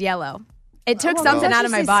morning, it was yellow. It took something out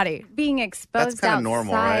of my body. Being exposed outside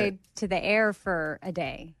normal, right? to the air for a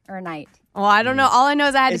day or a night. Well, I don't know. All I know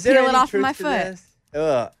is I had to peel it off of my foot.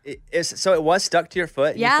 So it was stuck to your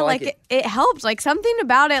foot? Yeah, like it helped. Like something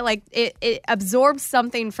about it, like it absorbs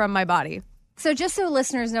something from my body. So just so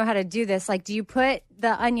listeners know how to do this, like do you put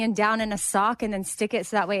the onion down in a sock and then stick it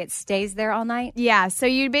so that way it stays there all night? Yeah, so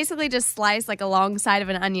you basically just slice like a long side of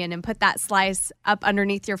an onion and put that slice up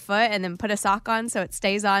underneath your foot and then put a sock on so it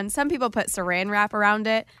stays on. Some people put saran wrap around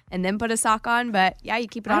it and then put a sock on, but yeah, you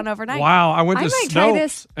keep it on overnight. Wow, I went to might try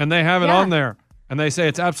this. Snopes and they have it on there and they say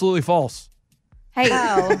it's absolutely false. Hey.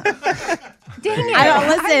 Oh. Dang it. I don't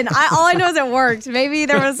listen. All I know is it worked. Maybe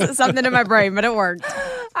there was something in my brain, but it worked.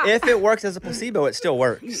 If it works as a placebo, it still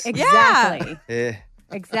works. Exactly. Yeah.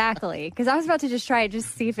 Exactly. Because I was about to just try it,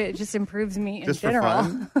 just see if it just improves me in Just for general.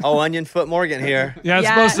 fun? Oh, Onion Foot Morgan here. Yeah, it's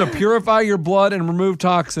supposed to purify your blood and remove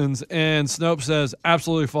toxins, and Snopes says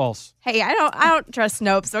absolutely false. Hey, I don't trust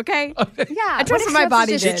Snopes, okay? Yeah. I trust what my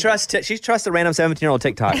body She did. trusts the random 17-year-old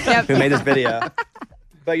TikTok who made this video.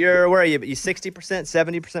 But where are you? You 60%,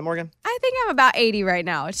 70%, Morgan? I think I'm about 80 right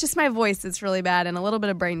now. It's just my voice that's really bad and a little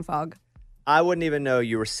bit of brain fog. I wouldn't even know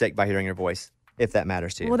you were sick by hearing your voice, if that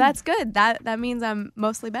matters to you. Well, that's good. That means I'm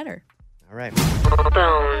mostly better. All right.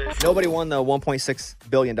 Nobody won the $1.6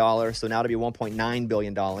 billion, so now it'll be $1.9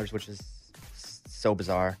 billion, which is so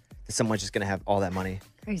bizarre that someone's just going to have all that money.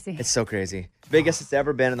 Crazy. It's so crazy. Biggest it's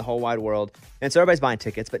ever been in the whole wide world. And so everybody's buying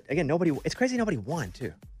tickets, but again, it's crazy nobody won,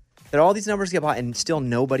 too. That all these numbers get bought and still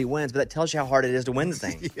nobody wins, but that tells you how hard it is to win the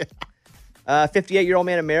thing. 58-year-old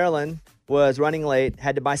man in Maryland was running late,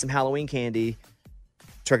 had to buy some Halloween candy,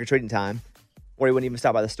 trick-or-treating time, or he wouldn't even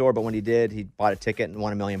stop by the store, but when he did, he bought a ticket and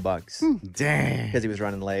won $1 million. Dang. Because he was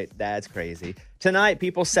running late. That's crazy. Tonight,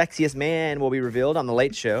 people's sexiest man will be revealed on The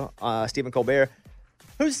Late Show. Stephen Colbert.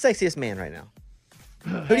 Who's the sexiest man right now?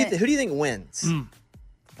 Who do you think wins?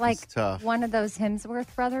 Like tough. one of those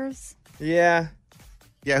Hemsworth brothers? Yeah.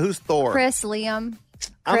 Yeah, who's Thor? Chris, Liam.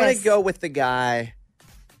 I'm going Chris. to go with the guy.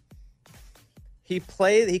 He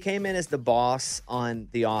came in as the boss on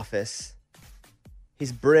The Office.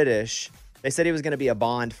 He's British. They said he was going to be a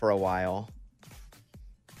Bond for a while.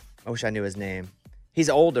 I wish I knew his name. He's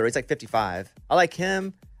older. He's like 55. I like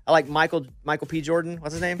him. I like Michael P. Jordan.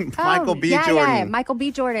 What's his name? Michael B. Yeah, Jordan. yeah, Michael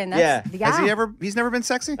B. Jordan. That's the guy. He's never been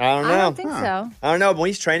sexy? I don't know. I don't think so. I don't know. But when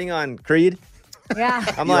he's training on Creed, Yeah.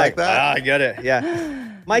 I'm You like that? I get it. Yeah.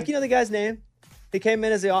 Mike, you know the guy's name? He came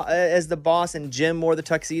in as the boss and Jim wore the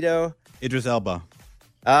tuxedo. Idris Elba.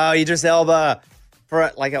 Oh, Idris Elba. For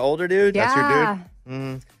like an older dude? That's your dude?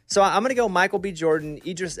 Yeah. So I'm going to go Michael B. Jordan,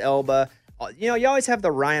 Idris Elba. You always have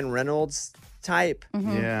the Ryan Reynolds type.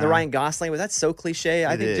 Mhm. The Ryan Gosling. But that's so cliche.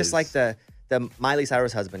 I It think just is. like the Miley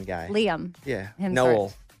Cyrus husband guy. Liam. Yeah. Hemsworth.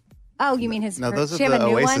 Noel. Oh, you mean his? No, does she have a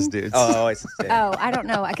new one? Oh, Oasis. Yeah. Oh, I don't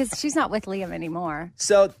know because she's not with Liam anymore.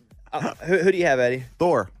 So, who do you have, Eddie?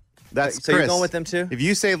 Thor. That's So you're Chris. going with them too? If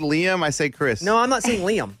you say Liam, I say Chris. No, I'm not saying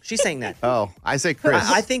Liam. She's saying that. Oh, I say Chris.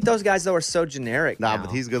 I think those guys though are so generic. Nah, now.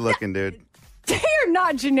 but he's good looking, dude. They are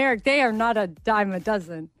not generic. They are not a dime a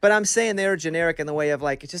dozen. But I'm saying they're generic in the way of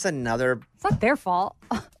like it's just another. It's not their fault.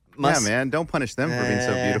 Yeah, man. Don't punish them for being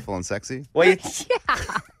so Eh. beautiful and sexy. Well, you,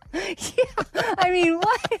 I mean,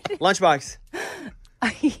 what? Lunchbox.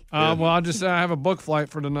 Well, I just I have a book flight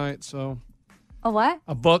for tonight, so A what?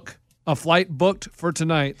 a flight booked for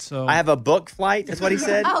tonight. So I have a book flight. That's what he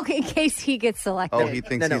said. Oh, okay, in case he gets selected. Oh, he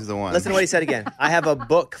thinks he's the one. Listen to what he said again. I have a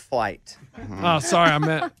book flight. Oh, sorry,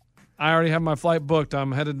 I already have my flight booked.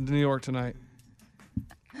 I'm headed to New York tonight.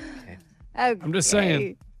 I'm just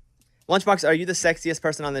saying. Lunchbox, are you the sexiest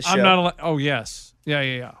person on this show? I'm not. Oh yes,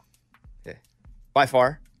 yeah. By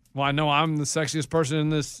far. Well, I know I'm the sexiest person in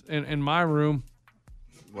this in my room.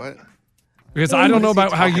 What? Because I don't know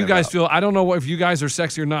about how you guys feel. I don't know if you guys are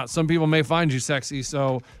sexy or not. Some people may find you sexy,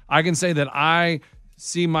 so I can say that I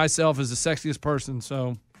see myself as the sexiest person.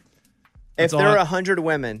 So, If there are 100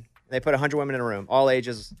 women, they put 100 women in a room, all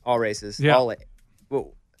ages, all races, Yeah.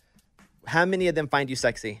 well, how many of them find you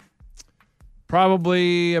sexy?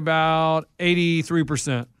 probably about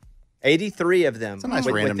 83%. 83 of them a nice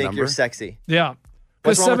would random think you're number. sexy. Yeah.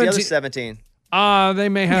 What's wrong with the other 17 17? They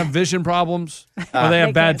may have vision problems or they have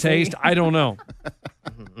They bad can't see. taste. I don't know.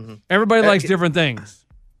 Everybody likes different things.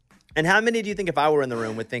 And how many do you think if I were in the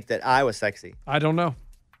room would think that I was sexy? I don't know.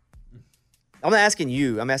 I'm not asking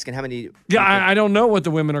you. I'm asking how many. Yeah, I don't know what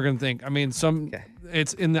the women are going to think. I mean,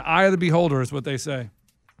 it's in the eye of the beholder is what they say.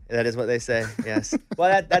 That is what they say. Yes.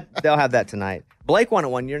 Well, that they'll have that tonight. Blake won it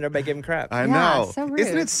one year, and everybody gave him crap. I know.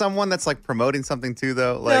 Isn't it someone that's like promoting something too,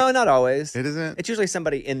 though? Like, No, not always. It isn't? It's usually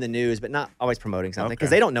somebody in the news, but not always promoting something because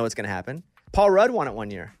Okay. they don't know what's going to happen. Paul Rudd won it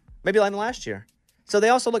one year, maybe like last year. So they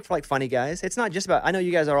also look for like funny guys. It's not just about. I know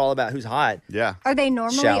you guys are all about who's hot. Yeah. Are they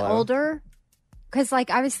normally Shallow. older? Because like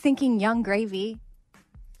I was thinking Young Gravy.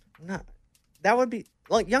 No, that would be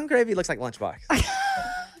like Young Gravy looks like Lunchbox.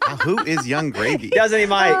 Who is Young Gravy? Doesn't he,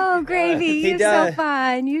 Mike? Oh, Gravy, He you're does. so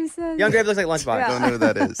fun. You so Young Gravy looks like Lunchbox. Don't know who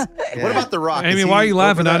that is. Yeah. What about The Rock? Amy, Is why are he you over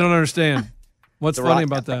laughing? I that? don't understand. What's The funny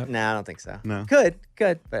Rock- about that? Nah, I don't think so. No. Good,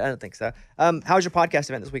 but I don't think so. How was your podcast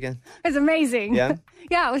event this weekend? It's amazing. Yeah?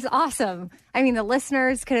 Yeah, it was awesome. I mean, the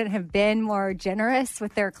listeners couldn't have been more generous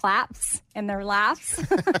with their claps and their laughs.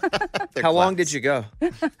 How long did you go?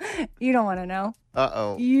 You don't want to know.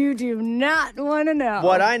 Uh-oh. You do not want to know.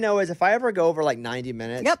 What I know is if I ever go over like 90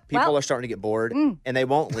 minutes, Yep, people well- are starting to get bored and they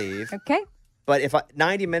won't leave. Okay. But if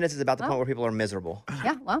 90 minutes is about the point where people are miserable.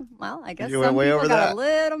 Yeah, well, I guess You went some way people over got that? a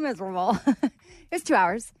little miserable. It was 2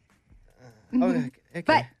 hours. Okay.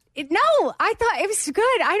 But no, I thought it was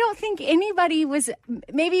good. I don't think anybody was.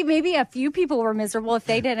 Maybe a few people were miserable if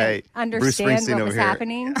they didn't Hey, Bruce understand Springsteen what over was here.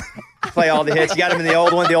 happening. Play all the hits. You got them in the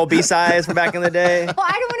old one, the old B-sides from back in the day. Well,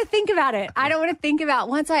 I don't want to think about it. I don't want to think about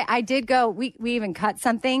once I did go. We even cut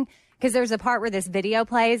something because there's a part where this video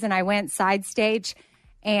plays, and I went side stage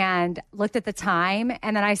and looked at the time,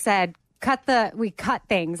 and then I said, we cut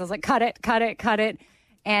things. I was like, cut it.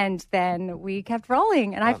 And then we kept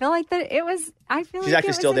rolling, and I feel like that it was. I feel She's like actually it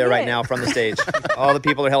was still a there right hit. now from the stage. All the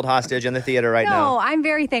people are held hostage in the theater right No, now. I'm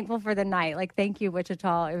very thankful for the night. Like, thank you,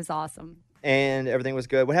 Wichita. It was awesome. And everything was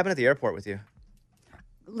good. What happened at the airport with you?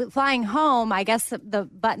 Flying home, I guess the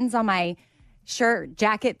buttons on my shirt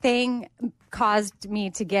jacket thing caused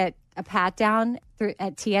me to get a pat down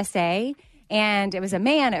at TSA. And it was a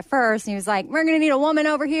man at first, and he was like, "We're going to need a woman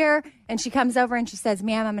over here." And she comes over and she says,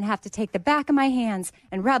 "Ma'am, I'm going to have to take the back of my hands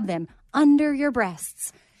and rub them under your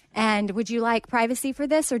breasts. And would you like privacy for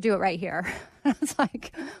this or do it right here?" I was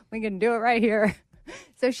like, "We can do it right here."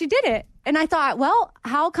 So she did it. And I thought, well,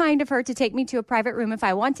 how kind of her to take me to a private room if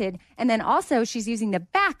I wanted. And then also she's using the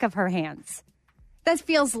back of her hands. That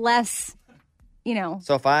feels less,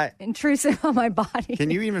 So if I intrusive on my body. Can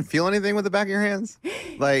you even feel anything with the back of your hands?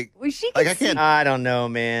 Like, Well, she like can I can't. I don't know,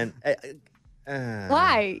 man.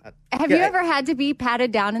 Why? Have you ever had to be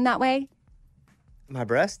patted down in that way? My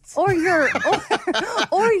breasts? Or your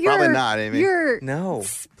or your Probably not, Amy. your No.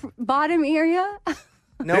 bottom area?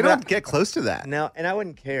 No, they but don't get close to that. No, and I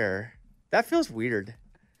wouldn't care. That feels weird.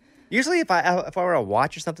 Usually if I were a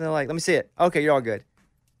watch or something, they're like, "Let me see it." Okay, you're all good.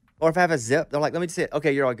 Or if I have a zip, they're like, "Let me see it."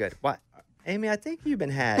 Okay, you're all good. What? Amy, I think you've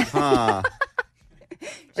been had. Huh.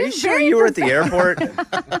 She's Are you sure you were at the airport?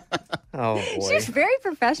 Oh, boy. She's very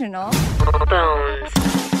professional.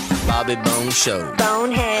 Bobby Bones Show.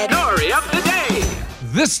 Bonehead. Story of the day.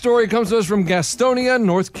 This story comes to us from Gastonia,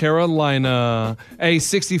 North Carolina. A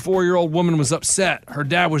 64-year-old woman was upset. Her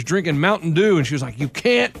dad was drinking Mountain Dew, and she was like, you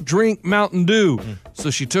can't drink Mountain Dew. So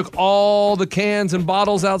she took all the cans and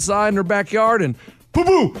bottles outside in her backyard and boom,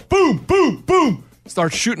 boom, boom, boom, boom,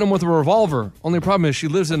 starts shooting them with a revolver. Only problem is she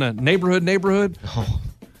lives in a neighborhood.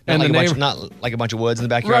 Not like a bunch of woods in the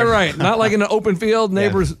backyard. Right. Not like in an open field.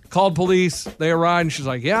 Neighbors called police. They arrived, and she's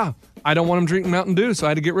like, yeah, I don't want him drinking Mountain Dew, so I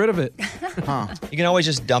had to get rid of it. You can always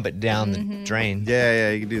just dump it down the drain. Yeah,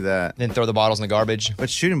 you can do that. Then throw the bottles in the garbage. But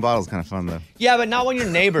shooting bottles is kind of fun, though. Yeah, but not when your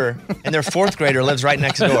neighbor and their fourth grader lives right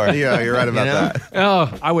next door. Yeah, you're right about that.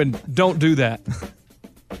 Oh, I would. Don't do that.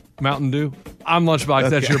 Mountain Dew. I'm Lunchbox.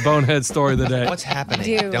 That's your bonehead story of the day. What's happening?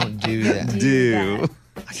 Do. Don't do that. Do.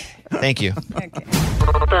 Thank you.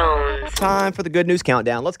 Time for the good news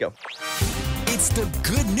countdown. Let's go. It's the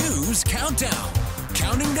Good News Countdown.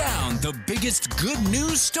 Counting down the biggest good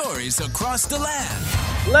news stories across the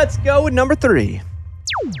land. Let's go with number 3.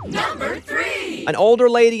 Number 3. An older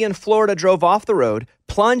lady in Florida drove off the road,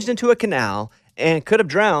 plunged into a canal, and could have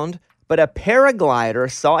drowned, but a paraglider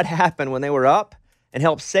saw it happen when they were up and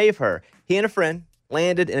helped save her. He and a friend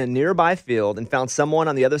landed in a nearby field and found someone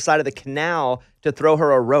on the other side of the canal to throw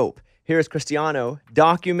her a rope. Here's Cristiano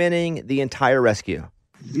documenting the entire rescue.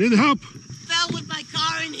 Need help? Fell with my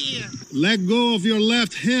car in here. Let go of your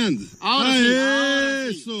left hand.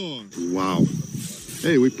 Eso. Wow.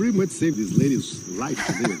 Hey, we pretty much saved this lady's life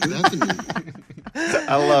today.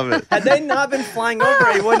 I love it. Had they not been flying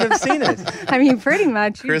over, you wouldn't have seen it. I mean, pretty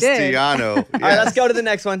much. You did. Cristiano. All right, let's go to the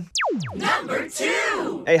next one. Number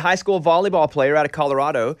 2. A high school volleyball player out of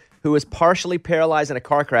Colorado who was partially paralyzed in a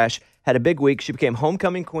car crash had a big week. She became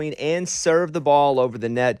homecoming queen and served the ball over the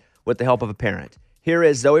net with the help of a parent. Here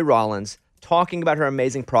is Zoe Rollins talking about her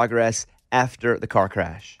amazing progress after the car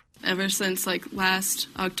crash. Ever since last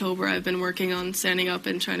October, I've been working on standing up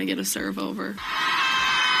and trying to get a serve over.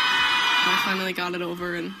 I finally got it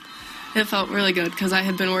over, and it felt really good because I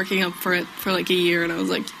had been working up for it for a year, and I was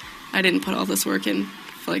like, I didn't put all this work in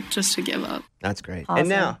just to give up. That's great. Awesome. And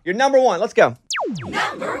now, your number 1. Let's go.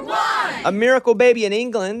 Number 1. A miracle baby in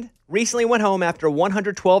England recently went home after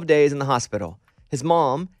 112 days in the hospital. His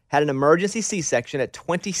mom had an emergency C-section at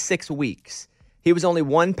 26 weeks. He was only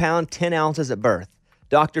 1 pound, 10 ounces at birth.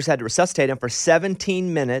 Doctors had to resuscitate him for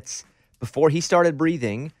 17 minutes before he started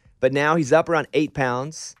breathing, but now he's up around 8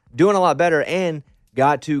 pounds, doing a lot better, and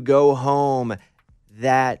got to go home.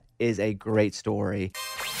 That is a great story.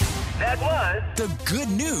 That was the Good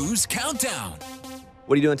News Countdown.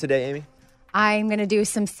 What are you doing today, Amy? I'm going to do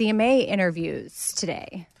some CMA interviews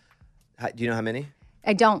today. Do you know how many?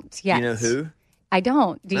 I don't yet. Do you know who? I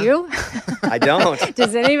don't. Do you? I don't.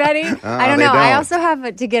 Does anybody? I don't they know. I don't. also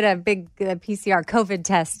have to get a big PCR COVID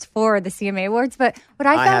test for the CMA awards. But what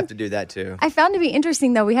I I found have to do that too. I found to be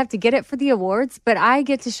interesting, though, we have to get it for the awards, but I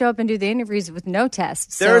get to show up and do the interviews with no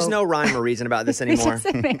test. So. There's no rhyme or reason about this It anymore.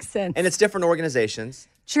 doesn't make sense. And it's different organizations.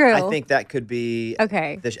 True. I think that could be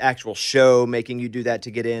Okay. the actual show making you do that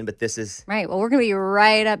to get in, but this is... Right. Well, we're going to be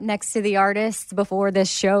right up next to the artists before this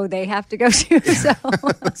show they have to go to. So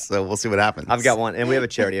So we'll see what happens. I've got one, and we have a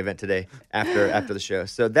charity event today after the show.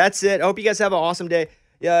 So that's it. I hope you guys have an awesome day.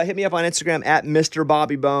 Yeah, hit me up on Instagram at Mr.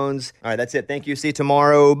 Bobby Bones. All right, that's it. Thank you. See you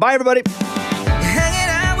tomorrow. Bye, everybody. Hanging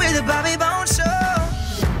out with the Bobby Bones Show.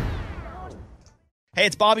 Hey,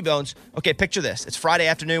 it's Bobby Bones. Okay, picture this. It's Friday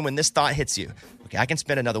afternoon when this thought hits you. Okay, I can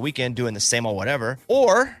spend another weekend doing the same old whatever,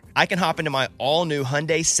 or I can hop into my all-new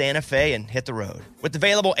Hyundai Santa Fe and hit the road. With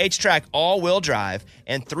available H-Track all-wheel drive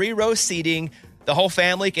and 3-row seating, the whole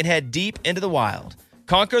family can head deep into the wild.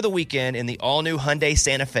 Conquer the weekend in the all-new Hyundai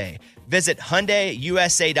Santa Fe. Visit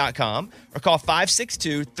HyundaiUSA.com or call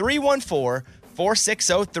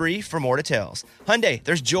 562-314-4603 for more details. Hyundai,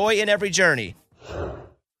 there's joy in every journey.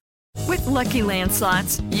 With Lucky Land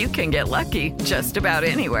Slots, you can get lucky just about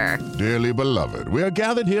anywhere. Dearly beloved, we are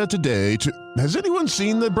gathered here today to... Has anyone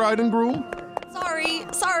seen the bride and groom?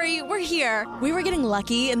 Sorry, we're here. We were getting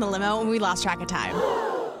lucky in the limo and we lost track of time.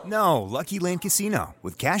 No, Lucky Land Casino,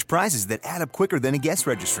 with cash prizes that add up quicker than a guest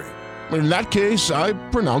registry. In that case, I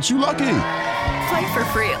pronounce you lucky. Play for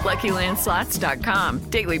free at LuckyLandSlots.com.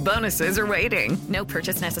 Daily bonuses are waiting. No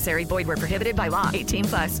purchase necessary. Void where prohibited by law.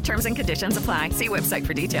 18+. Terms and conditions apply. See website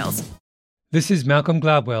for details. This is Malcolm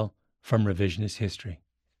Gladwell from Revisionist History.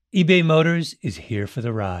 eBay Motors is here for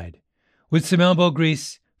the ride. With some elbow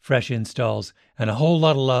grease, fresh installs, and a whole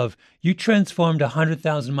lot of love, you transformed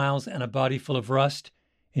 100,000 miles and a body full of rust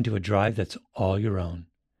into a drive that's all your own.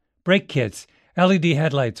 Brake kits, LED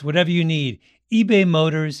headlights, whatever you need, eBay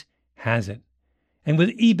Motors has it. And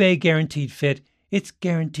with eBay Guaranteed Fit, it's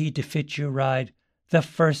guaranteed to fit your ride the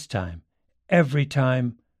first time, every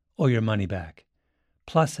time, or your money back.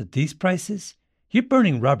 Plus, at these prices, you're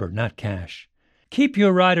burning rubber, not cash. Keep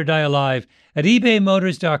your ride or die alive at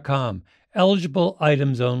ebaymotors.com. Eligible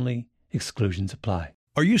items only. Exclusions apply.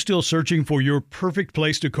 Are you still searching for your perfect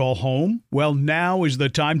place to call home? Well, now is the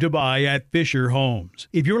time to buy at Fisher Homes.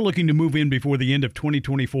 If you're looking to move in before the end of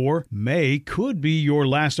 2024, May could be your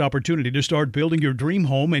last opportunity to start building your dream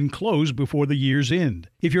home and close before the year's end.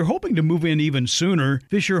 If you're hoping to move in even sooner,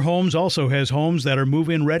 Fisher Homes also has homes that are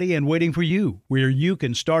move-in ready and waiting for you, where you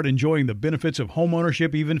can start enjoying the benefits of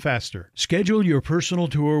homeownership even faster. Schedule your personal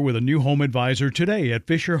tour with a new home advisor today at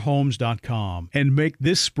FisherHomes.com and make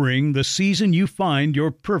this spring the season you find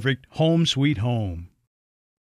your perfect home sweet home.